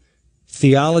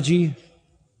theology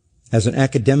as an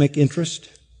academic interest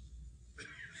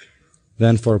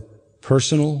than for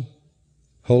personal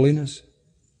holiness.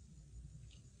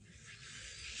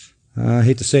 I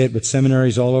hate to say it, but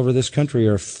seminaries all over this country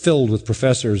are filled with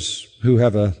professors who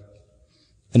have an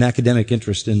academic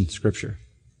interest in Scripture,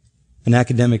 an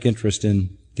academic interest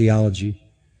in theology,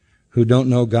 who don't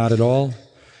know God at all.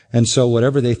 And so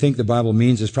whatever they think the Bible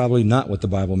means is probably not what the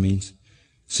Bible means,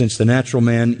 since the natural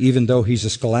man, even though he's a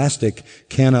scholastic,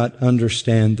 cannot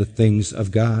understand the things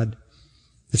of God.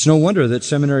 It's no wonder that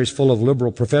seminaries full of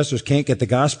liberal professors can't get the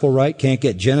gospel right, can't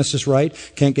get Genesis right,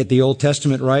 can't get the Old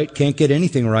Testament right, can't get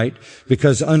anything right,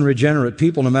 because unregenerate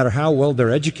people, no matter how well they're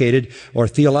educated or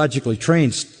theologically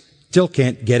trained, still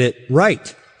can't get it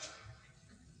right.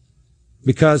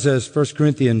 Because as 1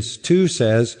 Corinthians 2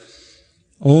 says,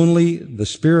 only the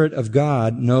Spirit of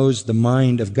God knows the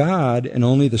mind of God, and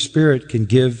only the Spirit can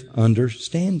give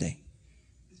understanding.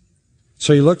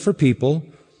 So you look for people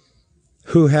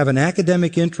who have an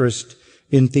academic interest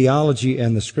in theology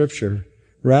and the Scripture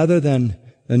rather than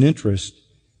an interest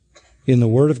in the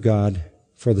Word of God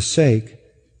for the sake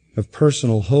of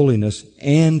personal holiness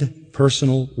and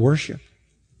personal worship.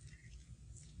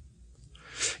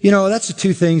 That's the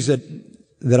two things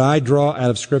that I draw out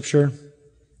of Scripture.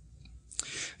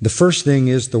 The first thing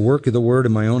is the work of the Word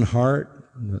in my own heart,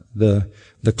 the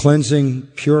cleansing,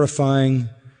 purifying.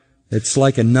 It's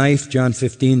like a knife, John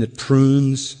 15, that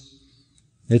prunes.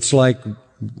 It's like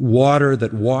water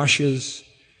that washes.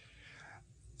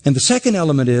 And the second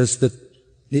element is that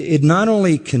it not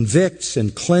only convicts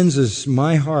and cleanses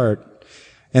my heart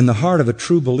and the heart of a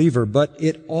true believer, but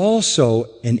it also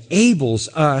enables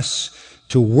us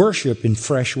to worship in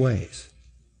fresh ways.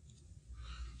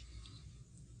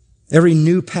 Every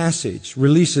new passage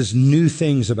releases new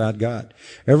things about God.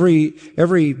 Every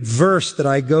verse that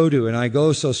I go to, and I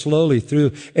go so slowly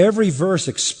through, every verse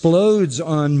explodes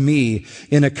on me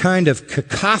in a kind of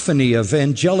cacophony of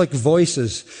angelic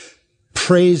voices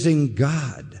praising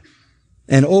God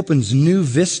and opens new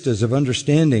vistas of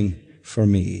understanding for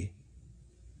me.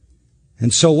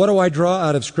 And so what do I draw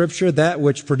out of Scripture? That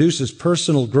which produces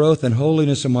personal growth and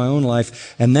holiness in my own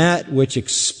life, and that which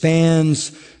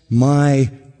expands my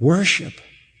worship.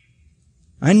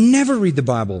 I never read the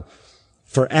Bible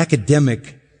for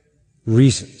academic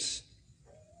reasons.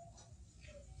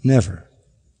 Never.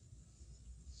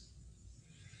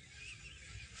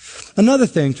 Another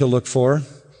thing to look for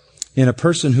in a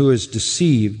person who is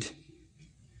deceived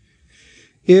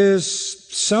is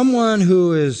someone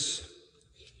who is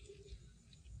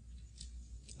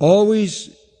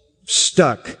always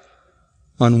stuck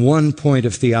on one point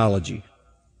of theology.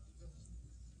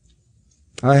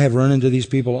 I have run into these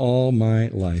people all my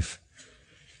life.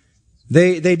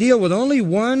 They deal with only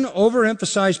one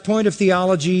overemphasized point of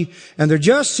theology, and they're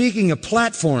just seeking a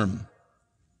platform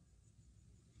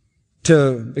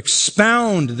to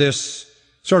expound this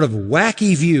sort of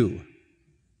wacky view.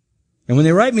 And when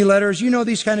they write me letters,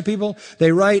 these kind of people,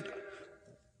 they write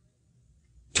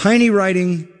tiny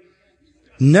writing,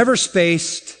 never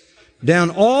spaced, down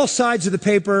all sides of the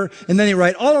paper, and then they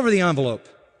write all over the envelope.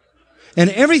 And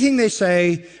everything they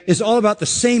say is all about the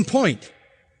same point.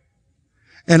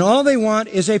 And all they want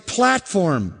is a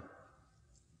platform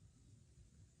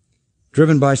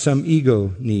driven by some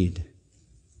ego need.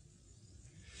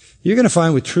 You're going to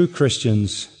find with true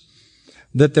Christians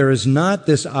that there is not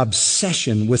this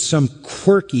obsession with some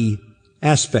quirky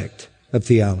aspect of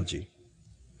theology,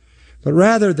 but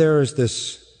rather there is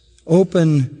this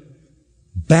open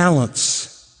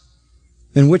balance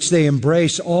in which they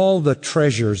embrace all the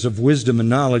treasures of wisdom and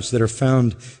knowledge that are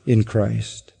found in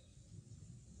Christ.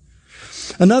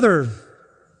 Another,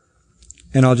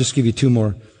 and I'll just give you two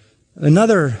more,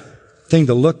 another thing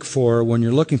to look for when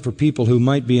you're looking for people who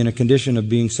might be in a condition of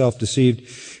being self-deceived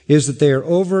is that they are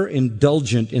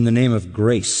overindulgent in the name of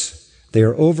grace. They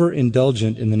are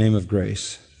overindulgent in the name of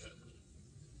grace.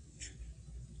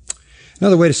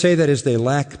 Another way to say that is they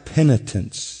lack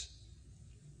penitence.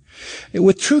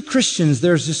 With true Christians,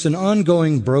 there's just an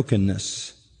ongoing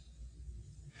brokenness.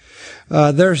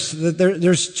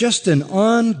 There's just an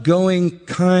ongoing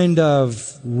kind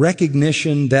of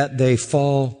recognition that they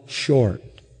fall short.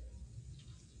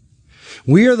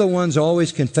 We are the ones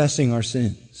always confessing our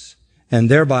sins. And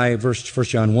thereby, 1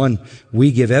 John 1,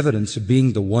 we give evidence of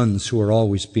being the ones who are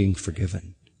always being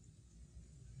forgiven.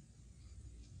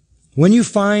 When you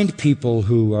find people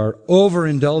who are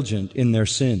overindulgent in their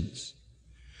sins,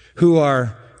 who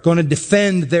are going to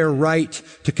defend their right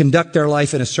to conduct their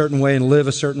life in a certain way and live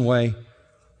a certain way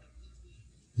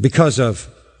because of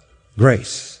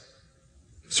grace,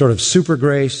 sort of super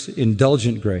grace,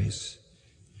 indulgent grace,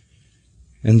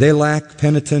 and they lack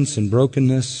penitence and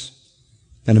brokenness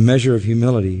and a measure of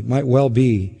humility, it might well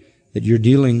be that you're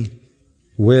dealing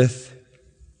with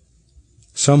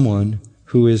someone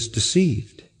who is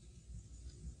deceived.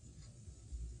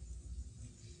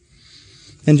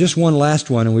 And just one last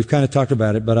one, and we've kind of talked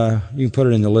about it, but you can put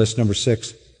it in the list, number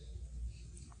 6.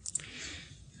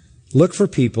 Look for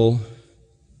people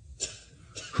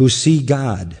who see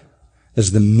God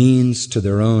as the means to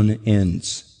their own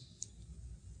ends.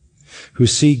 Who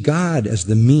see God as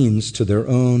the means to their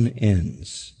own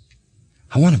ends.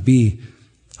 I want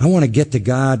to get to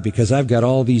God because I've got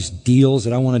all these deals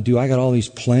that I want to do. I got all these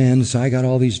plans. I got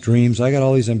all these dreams. I got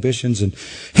all these ambitions. And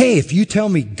hey, if you tell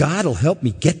me God will help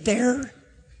me get there,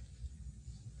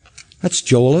 that's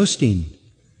Joel Osteen.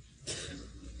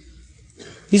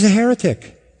 He's a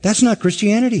heretic. That's not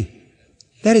Christianity.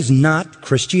 That is not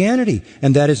Christianity.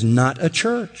 And that is not a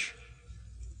church.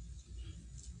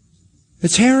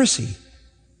 It's heresy.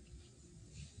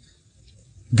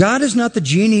 God is not the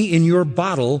genie in your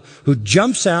bottle who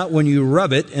jumps out when you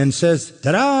rub it and says,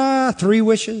 ta-da, 3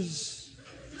 wishes.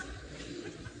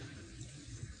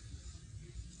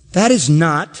 That is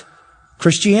not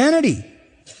Christianity.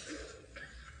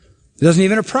 It doesn't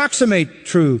even approximate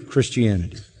true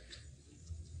Christianity.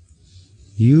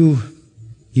 You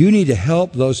need to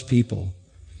help those people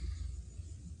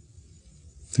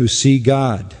who see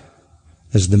God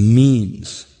as the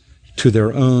means to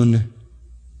their own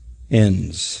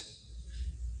ends.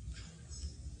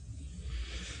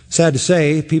 Sad to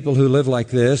say, people who live like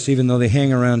this, even though they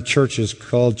hang around churches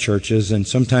called churches and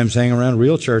sometimes hang around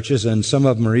real churches, and some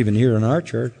of them are even here in our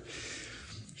church,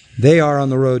 they are on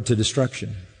the road to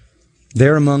destruction.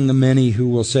 They're among the many who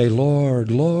will say, Lord,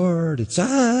 Lord, it's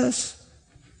us,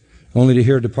 only to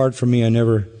hear, depart from me, I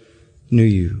never knew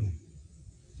you.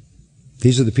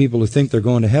 These are the people who think they're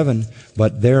going to heaven,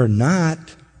 but they're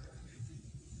not.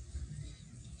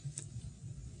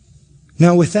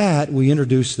 Now with that, we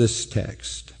introduce this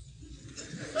text.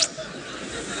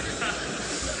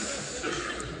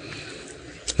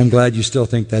 I'm glad you still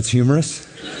think that's humorous.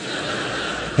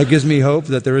 That gives me hope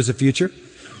that there is a future.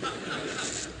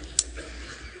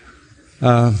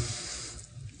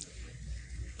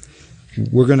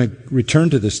 We're going to return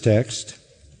to this text,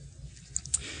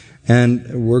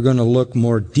 and we're going to look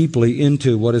more deeply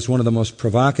into what is one of the most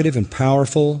provocative and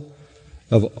powerful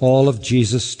of all of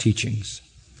Jesus' teachings.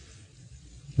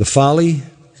 The folly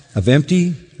of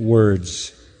empty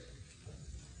words.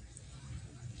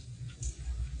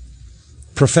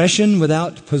 Profession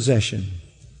without possession.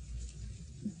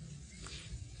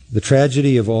 The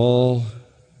tragedy of all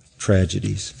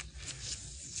tragedies.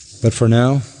 But for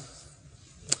now,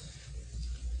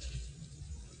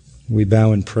 we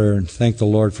bow in prayer and thank the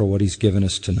Lord for what He's given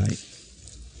us tonight.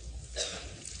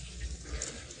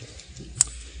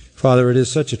 Father, it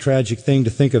is such a tragic thing to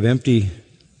think of empty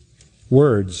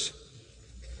words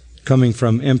coming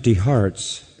from empty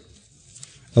hearts,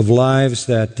 of lives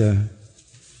that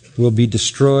will be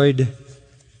destroyed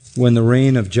when the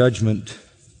rain of judgment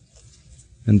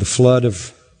and the flood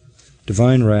of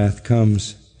divine wrath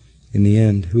comes in the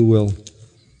end. Who will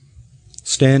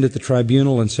stand at the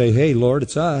tribunal and say, hey, Lord,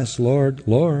 it's us, Lord,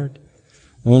 Lord,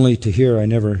 only to hear, I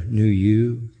never knew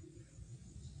you.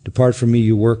 Depart from me,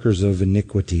 you workers of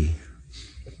iniquity.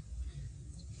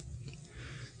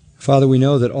 Father, we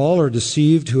know that all are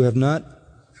deceived who have not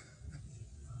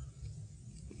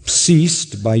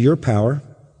ceased by your power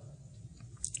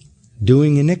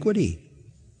doing iniquity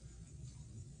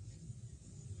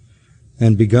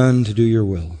and begun to do your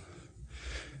will.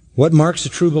 What marks a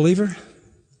true believer?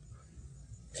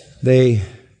 They,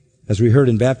 as we heard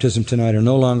in baptism tonight, are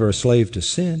no longer a slave to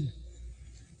sin,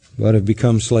 but have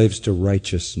become slaves to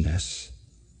righteousness.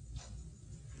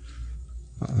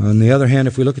 On the other hand,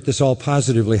 if we look at this all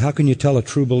positively, how can you tell a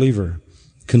true believer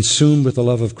consumed with the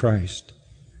love of Christ,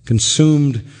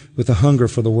 consumed with the hunger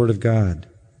for the Word of God,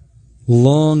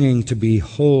 longing to be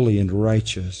holy and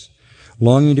righteous,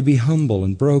 longing to be humble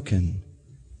and broken,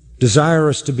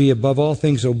 desirous to be above all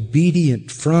things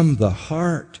obedient from the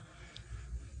heart,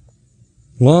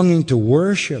 longing to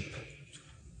worship,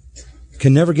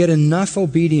 can never get enough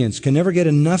obedience, can never get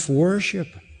enough worship.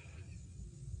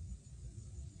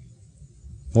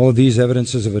 All of these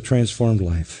evidences of a transformed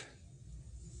life.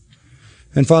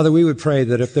 And Father, we would pray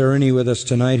that if there are any with us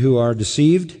tonight who are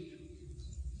deceived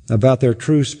about their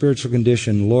true spiritual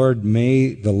condition, Lord,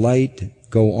 may the light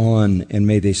go on and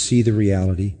may they see the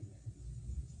reality.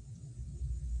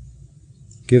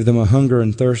 Give them a hunger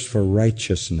and thirst for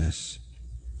righteousness.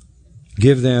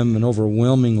 Give them an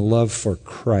overwhelming love for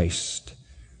Christ.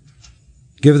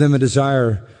 Give them a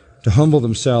desire to humble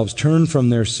themselves, turn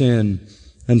from their sin,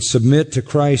 and submit to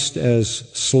Christ as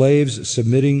slaves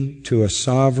submitting to a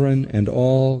sovereign and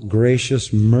all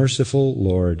gracious, merciful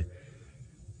Lord.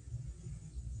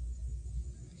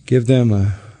 Give them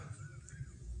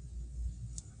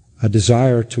a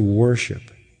desire to worship.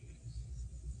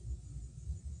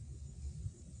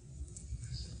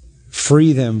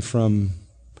 Free them from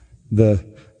the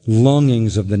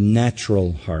longings of the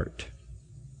natural heart,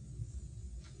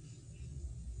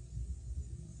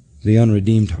 the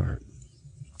unredeemed heart.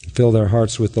 Fill their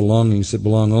hearts with the longings that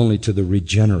belong only to the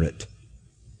regenerate.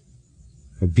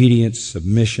 Obedience,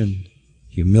 submission,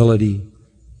 humility,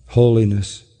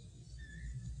 holiness,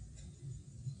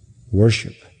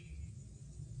 worship.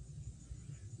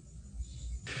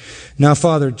 Now,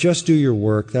 Father, just do your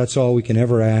work. That's all we can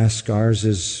ever ask. Ours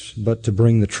is but to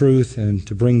bring the truth and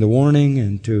to bring the warning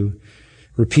and to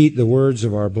repeat the words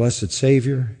of our blessed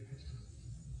Savior.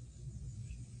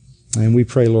 And we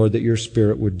pray, Lord, that your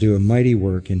Spirit would do a mighty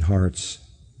work in hearts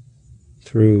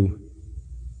through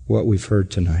what we've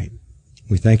heard tonight.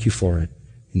 We thank you for it.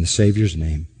 In the Savior's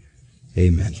name,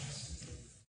 amen.